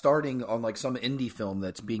not starting on like some indie film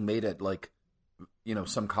that's being made at like,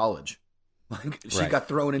 some college. Like, she got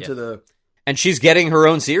thrown into the. And she's getting her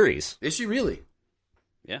own series. Is she really?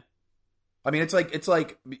 Yeah. I mean, it's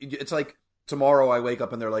like tomorrow I wake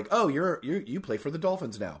up and they're like, "Oh, you play for the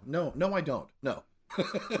Dolphins now." No, I don't. No.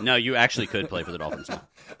 No, you actually could play for the Dolphins now.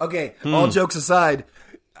 Okay, all jokes aside,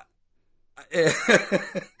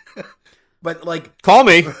 but like, call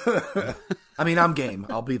me. I mean, I'm game.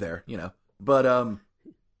 I'll be there, But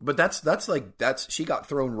that's she got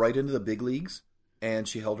thrown right into the big leagues and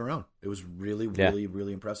she held her own. It was really, really,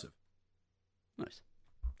 really impressive. Nice.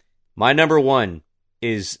 My number 1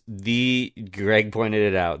 is Greg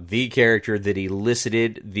pointed it out, the character that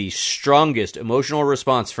elicited the strongest emotional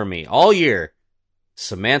response from me all year,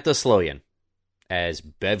 Samantha Sloyan as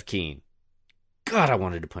Bev Keane. God, I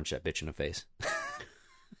wanted to punch that bitch in the face.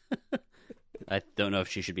 I don't know if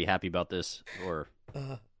she should be happy about this or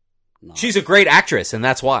not. She's a great actress, and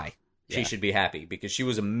that's why she Yeah. should be happy, because she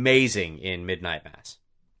was amazing in Midnight Mass.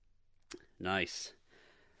 Nice.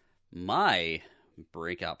 My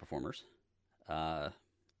breakout performers,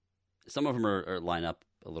 some of them are line up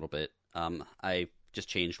a little bit. I just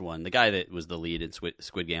changed one. The guy that was the lead in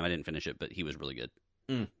Squid Game, I didn't finish it, but he was really good.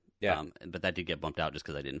 Yeah. But that did get bumped out just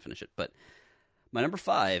because I didn't finish it. But my number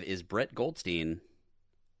 5 is Brett Goldstein.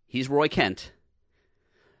 He's Roy Kent.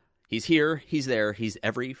 He's here. He's there. He's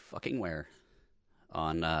every fucking where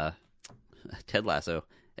on Ted Lasso.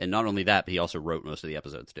 And not only that, but he also wrote most of the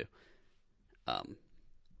episodes too.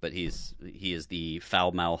 But he is the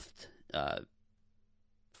foul-mouthed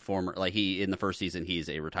former. Like, in the first season, he's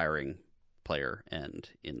a retiring player, and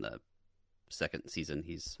in the second season,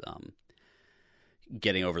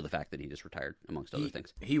 getting over the fact that he just retired, amongst other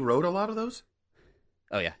things. He wrote a lot of those?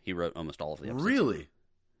 Oh, yeah. He wrote almost all of the episodes. Really?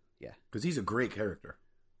 Yeah. Because he's a great character.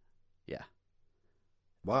 Yeah.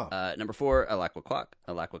 Wow. Number 4,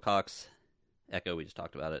 Alakwa Cox. Echo, we just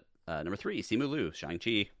talked about it. Number 3, Simu Liu,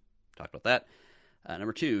 Shang-Chi. Talked about that.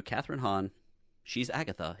 Number 2, Catherine Hahn. She's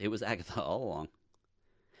Agatha. It was Agatha all along.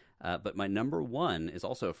 But my number 1 is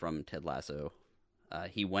also from Ted Lasso.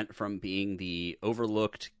 He went from being the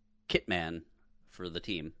overlooked kit man for the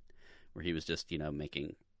team, where he was just,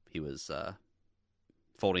 he was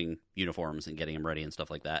folding uniforms and getting them ready and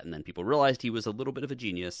stuff like that. And then people realized he was a little bit of a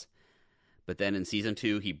genius. But then in season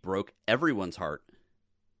 2, he broke everyone's heart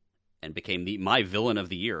and became my villain of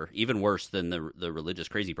the year, even worse than the religious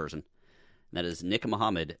crazy person. And that is Nick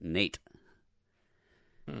Muhammad, Nate.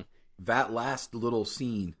 That last little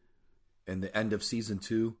scene in the end of season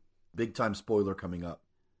 2, big time spoiler coming up.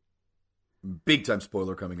 Big time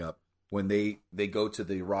spoiler coming up. When they go to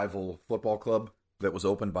the rival football club that was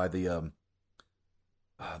opened by the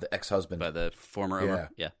ex-husband. By the former owner.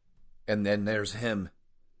 Yeah. And then there's him,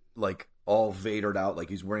 like, all Vadered out, like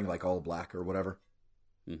he's wearing, like, all black or whatever.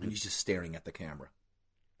 Mm-hmm. And he's just staring at the camera.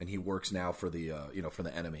 And he works now for the, for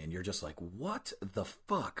the enemy. And you're just like, what the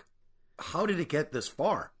fuck? How did it get this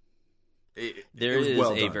far? There is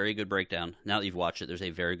a very good breakdown. Now that you've watched it, there's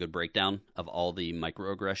a very good breakdown of all the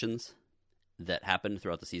microaggressions that happened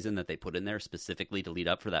throughout the season that they put in there specifically to lead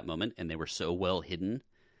up for that moment. And they were so well hidden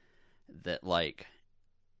that, like,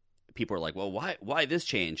 people are like, well, why this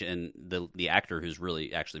change? And the actor, who's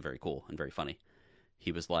really actually very cool and very funny,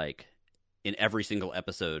 he was like, in every single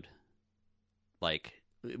episode, like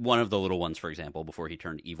one of the little ones, for example, before he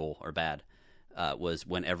turned evil or bad, was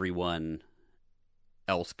when everyone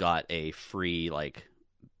else got a free, like,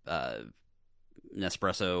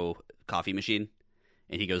 Nespresso coffee machine,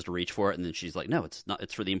 and he goes to reach for it, and then she's like, no, it's not,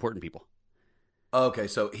 it's for the important people. Okay,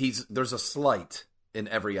 so there's a slight in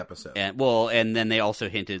every episode. And then they also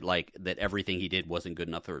hinted, like, that everything he did wasn't good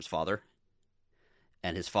enough for his father.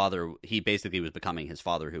 And his father, he basically was becoming his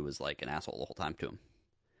father, who was like an asshole the whole time to him.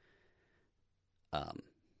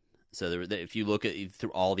 So if you look at through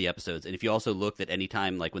all the episodes, and if you also looked at any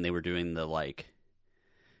time, like when they were doing the, like,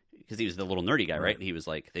 because he was the little nerdy guy, right? And he was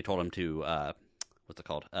like, they told him to, what's it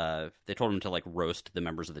called? They told him to, like, roast the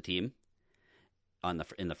members of the team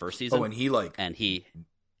in the first season. Oh, and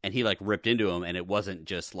he like ripped into him, and it wasn't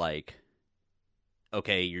just like,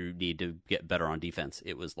 okay, you need to get better on defense.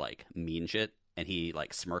 It was like mean shit. And he,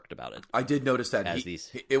 like, smirked about it. I did notice that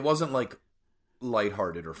it wasn't, like,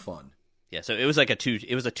 lighthearted or fun. Yeah, so it was like a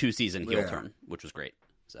 2-season heel turn, which was great.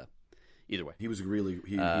 So either way, he was really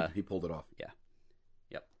he pulled it off. Yeah,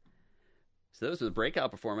 yep. So those are the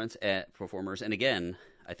breakout performers, and again,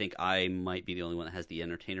 I think I might be the only one that has the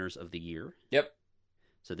entertainers of the year. Yep.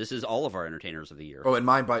 So this is all of our entertainers of the year. Oh, and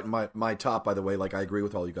my top, by the way, like, I agree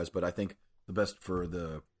with all you guys, but I think the best for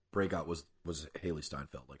the breakout was Haley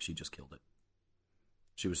Steinfeld. Like, she just killed it.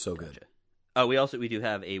 She was so good. Oh, we do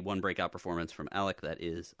have a one breakout performance from Alec. That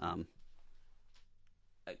is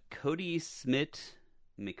Cody Smith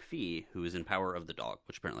McPhee, who is in Power of the Dog,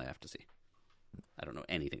 which apparently I have to see. I don't know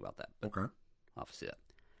anything about that. But okay. I'll have to see that.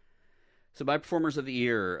 So my performers of the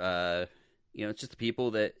year, it's just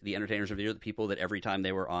the entertainers of the year, the people that every time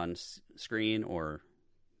they were on screen or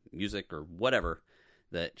music or whatever,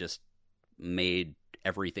 that just made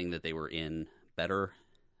everything that they were in better.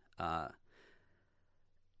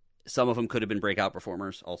 Some of them could have been breakout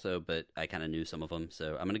performers also, but I kind of knew some of them.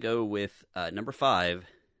 So I'm going to go with number 5,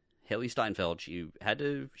 Haley Steinfeld. She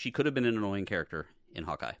could have been an annoying character in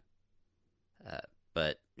Hawkeye,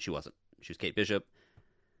 but she wasn't. She was Kate Bishop,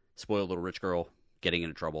 spoiled little rich girl, getting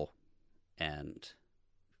into trouble, and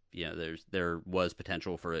there was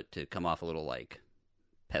potential for it to come off a little, like,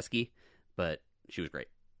 pesky, but she was great.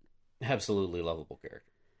 Absolutely lovable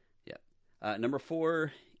character. Yeah. Number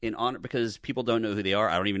 4, in honor, because people don't know who they are.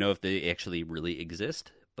 I don't even know if they actually really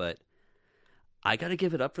exist, but I got to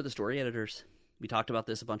give it up for the story editors. We talked about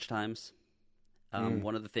this a bunch of times.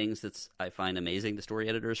 One of the things I find amazing, the story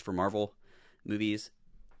editors for Marvel movies.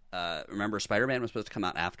 Remember, Spider-Man was supposed to come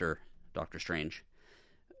out after Doctor Strange,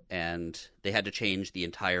 and they had to change the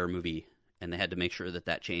entire movie, and they had to make sure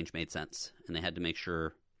that change made sense, and they had to make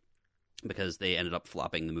sure, because they ended up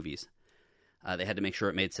flopping the movies. They had to make sure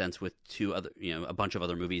it made sense with a bunch of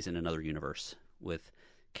other movies in another universe, with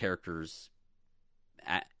characters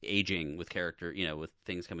aging, with with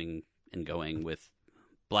things coming and going, with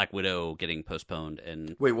Black Widow getting postponed.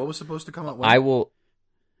 And wait, what was supposed to come out?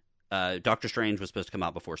 Doctor Strange was supposed to come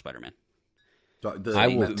out before Spider-Man. I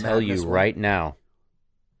will tell you right now,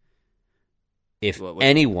 if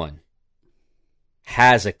anyone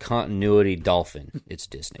has a continuity dolphin, it's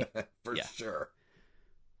Disney. For sure.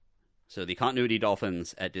 So the continuity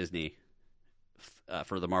dolphins at Disney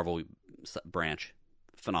for the Marvel branch,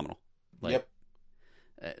 phenomenal. Yep.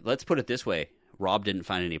 Let's put it this way: Rob didn't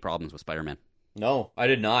find any problems with Spider-Man. No, I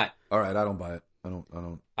did not. All right, I don't buy it. I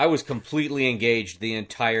don't. I was completely engaged the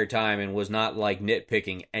entire time and was not like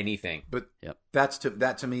nitpicking anything. But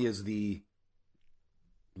that to me is the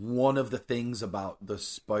one of the things about the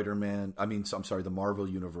Spider-Man. I mean, I'm sorry, the Marvel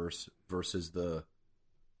universe versus the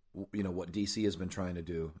what DC has been trying to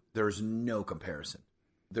do. There's no comparison.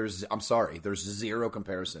 There's zero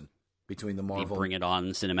comparison between the Marvel. The Bring It On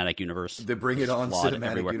cinematic universe. The Bring It On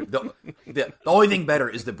cinematic universe. The only thing better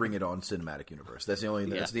is the Bring It On cinematic universe. That's the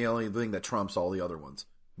only thing that trumps all the other ones.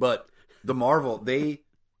 But the Marvel, they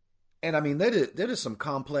did some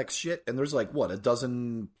complex shit, and there's like over a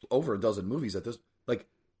dozen movies at this, like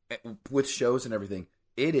with shows and everything.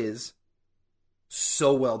 It is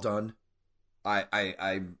so well done.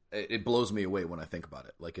 It blows me away when I think about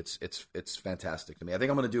it. Like it's fantastic to me. I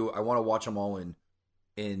think I want to watch them all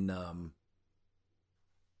in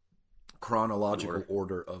chronological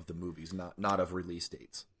order of the movies, not of release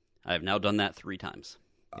dates. I have now done that 3 times.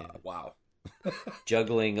 Wow.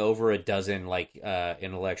 Juggling over a dozen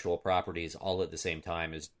intellectual properties all at the same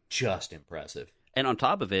time is just impressive. And on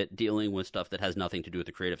top of it, dealing with stuff that has nothing to do with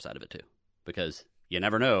the creative side of it too, because you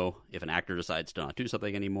never know if an actor decides to not do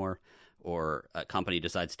something anymore, or a company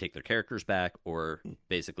decides to take their characters back, or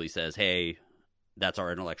basically says, "Hey, that's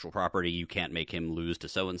our intellectual property. You can't make him lose to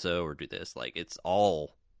so and so or do this." Like, it's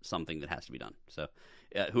all something that has to be done. So,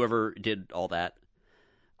 whoever did all that,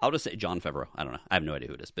 I'll just say Jon Favreau. I don't know. I have no idea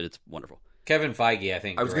who it is, but it's wonderful. Kevin Feige, I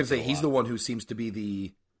think. I was going to say he's the one who seems to be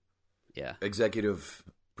the executive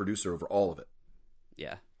producer over all of it.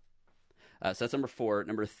 Yeah. So that's number 4.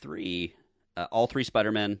 Number 3, all 3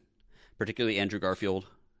 Spider-Men, particularly Andrew Garfield.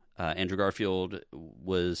 Andrew Garfield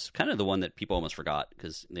was kind of the one that people almost forgot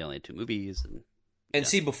because they only had 2 movies. And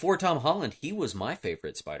see, before Tom Holland, he was my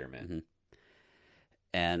favorite Spider-Man. Mm-hmm.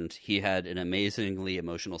 And he had an amazingly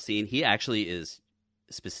emotional scene. He actually is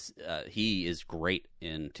great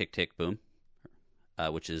in Tick, Tick, Boom,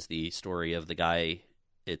 which is the story of the guy.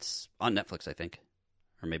 It's on Netflix, I think,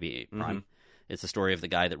 or maybe Prime. Mm-hmm. It's the story of the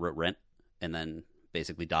guy that wrote Rent and then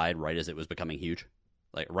basically died right as it was becoming huge,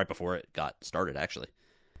 like right before it got started, actually.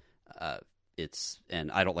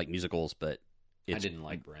 And I don't like musicals, but I didn't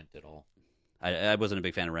like Rent at all. I wasn't a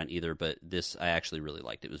big fan of Rent either, but this I actually really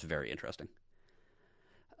liked. It was very interesting.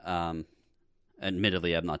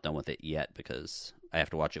 Admittedly, I'm not done with it yet because I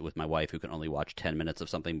have to watch it with my wife, who can only watch 10 minutes of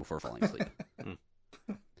something before falling asleep.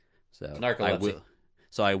 So narcolepsy.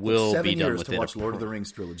 I will be done with it. 7 years to watch Lord of the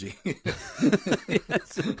Rings trilogy.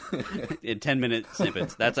 Yes. In 10-minute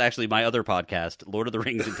snippets. That's actually my other podcast, Lord of the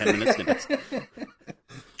Rings in 10-minute snippets.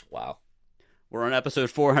 Wow. We're on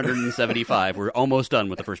episode 475. We're almost done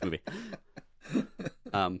with the first movie.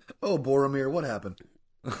 Oh, Boromir, what happened?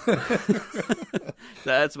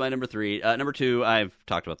 That's my number 3. Number 2, I've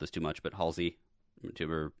talked about this too much, but Halsey,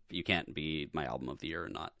 you can't be my album of the year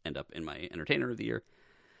and not end up in my entertainer of the year.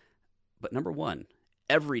 But number 1,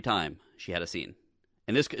 every time she had a scene,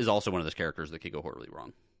 and this is also one of those characters that could go horribly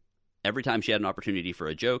wrong. Every time she had an opportunity for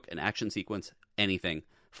a joke, an action sequence, anything,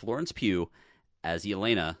 Florence Pugh as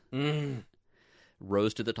Yelena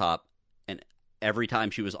rose to the top, and every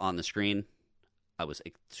time she was on the screen, I was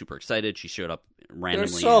super excited. She showed up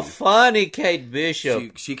randomly. You're so funny, Kate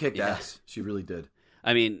Bishop. She kicked ass. She really did.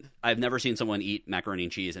 I mean, I've never seen someone eat macaroni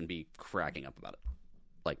and cheese and be cracking up about it,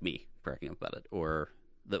 like me cracking up about it. Or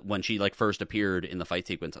when she first appeared in the fight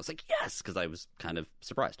sequence, I was like, yes, because I was kind of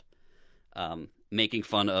surprised. Making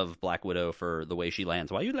fun of Black Widow for the way she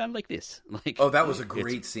lands. Why you land like this? That was a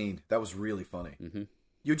great scene. That was really funny. Mm-hmm.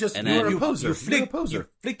 You're a poser. You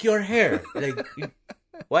flick your hair.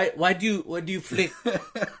 Why do you flick?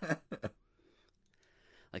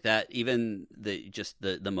 Like that, even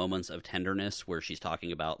the moments of tenderness where she's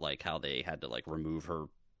talking about how they had to remove her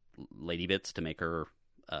lady bits to make her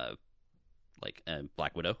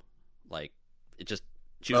Black Widow. She was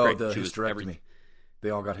great. The she was hysterectomy. They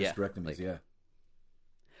all got hysterectomies. Yeah.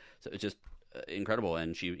 So it's just incredible,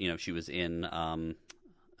 and she was in.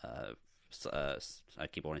 I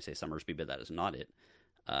keep wanting to say Summersby, but that is not it.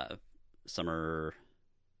 Summer.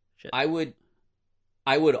 Shit. I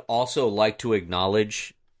would also like to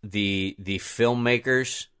acknowledge the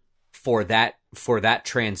filmmakers for that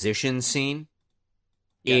transition scene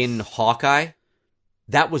in Hawkeye.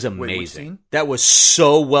 That was amazing. That was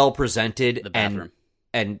so well presented. The bathroom.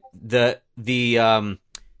 And the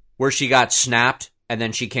where she got snapped and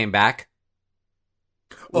then she came back.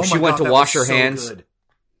 Well, she went to wash her hands. Good.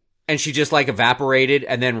 and she just like evaporated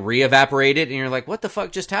and then re-evaporated, and you're like, what the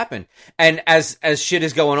fuck just happened? And as shit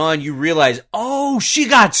is going on, you realize, oh, she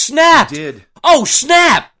got snapped. She did. Oh,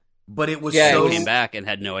 snap! But it was They so came back and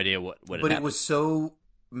had no idea what had but it happened. was so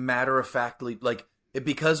matter-of-factly, like,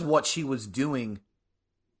 because what she was doing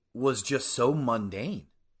was just so mundane.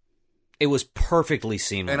 It was perfectly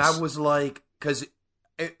seamless. And I was like, because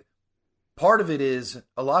part of it is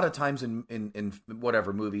a lot of times in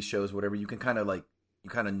whatever movies, shows, whatever, you can kind of like, you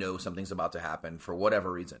kind of know something's about to happen for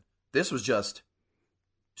whatever reason. This was just,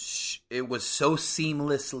 it was so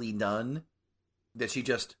seamlessly done that she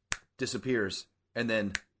just disappears and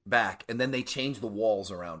then back, and then they change the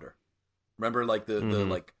walls around her. Remember, like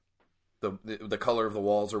the color of the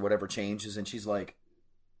walls or whatever changes, and she's like,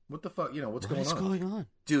 "What the fuck? You know what's going on,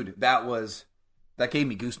 dude?" That gave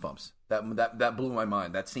me goosebumps. That blew my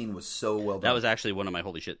mind. That scene was so well done. That was actually one of my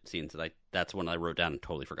holy shit scenes. That's one I wrote down and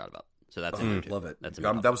totally forgot about. So that's in there too. Love it. That's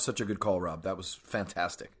that was such a good call, Rob. That was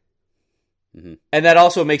fantastic. Mm-hmm. And that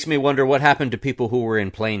also makes me wonder what happened to people who were in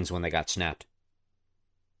planes when they got snapped.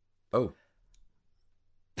 Oh,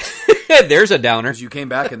 there's a downer. because you came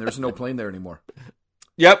back and there's no plane there anymore.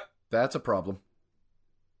 Yep. That's a problem.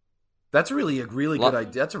 That's really a really good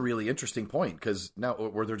idea. That's a really interesting point, because now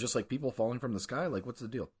were there just like people falling from the sky? Like, what's the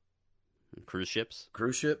deal? Cruise ships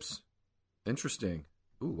Cruise ships. Interesting.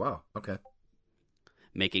 Ooh, wow. Okay.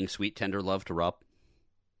 making sweet tender love to Rob.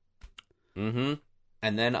 Mm-hmm.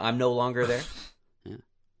 And then I'm no longer there. Yeah.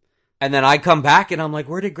 And then I come back and I'm like,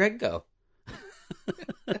 where did Greg go?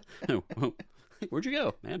 Where'd you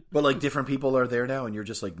go, man? But like different people are there now, and you're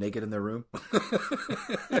just like naked in their room.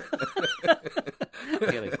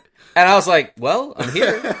 And I was like, well, I'm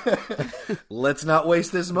here. Let's not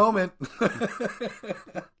waste this moment.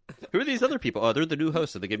 Who are these other people? Oh, they're the new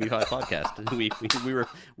hosts of the Give Me Five podcast.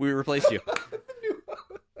 We replaced you.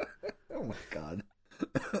 Oh my god.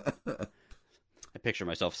 I picture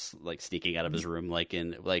myself like sneaking out of his room,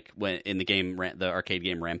 when in the game, the arcade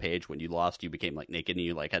game Rampage. When you lost, you became like naked, and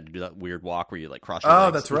you like had to do that weird walk where you like cross your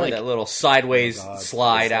legs. That's right. That little sideways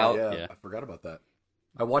slide out. Yeah, I forgot about that.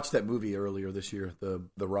 I watched that movie earlier this year, the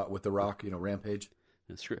Rock with the Rock, Rampage.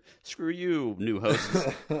 Screw you, new hosts.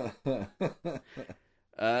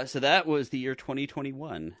 So that was the year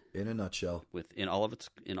 2021 in a nutshell, in all of its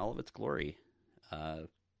glory.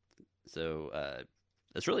 So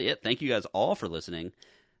that's really it. Thank you guys all for listening.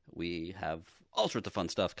 We have all sorts of fun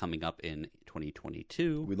stuff coming up in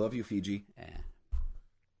 2022. We love you, Fiji.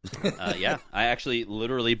 Yeah, I actually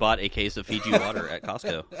literally bought a case of Fiji water at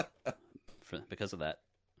Costco because of that.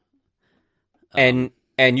 And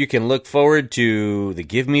you can look forward to the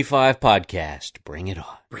Give Me Five podcast. Bring it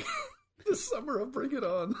on. The summer of Bring It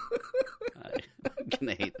On. I'm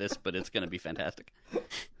gonna hate this, but it's gonna be fantastic.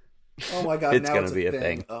 Oh my god, it's now gonna it's be a thing.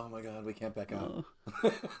 thing. Oh my god, we can't back out.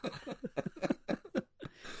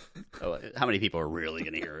 Oh, how many people are really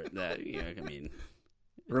gonna hear it? I mean,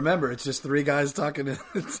 remember, it's just three guys talking.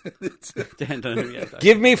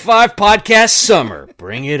 Give Me Five podcast summer.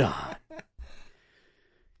 Bring it on.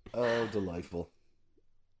 Oh, delightful.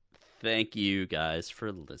 Thank you guys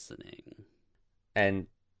for listening. And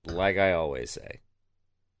like I always say,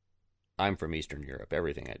 I'm from Eastern Europe.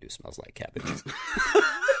 Everything I do smells like cabbage.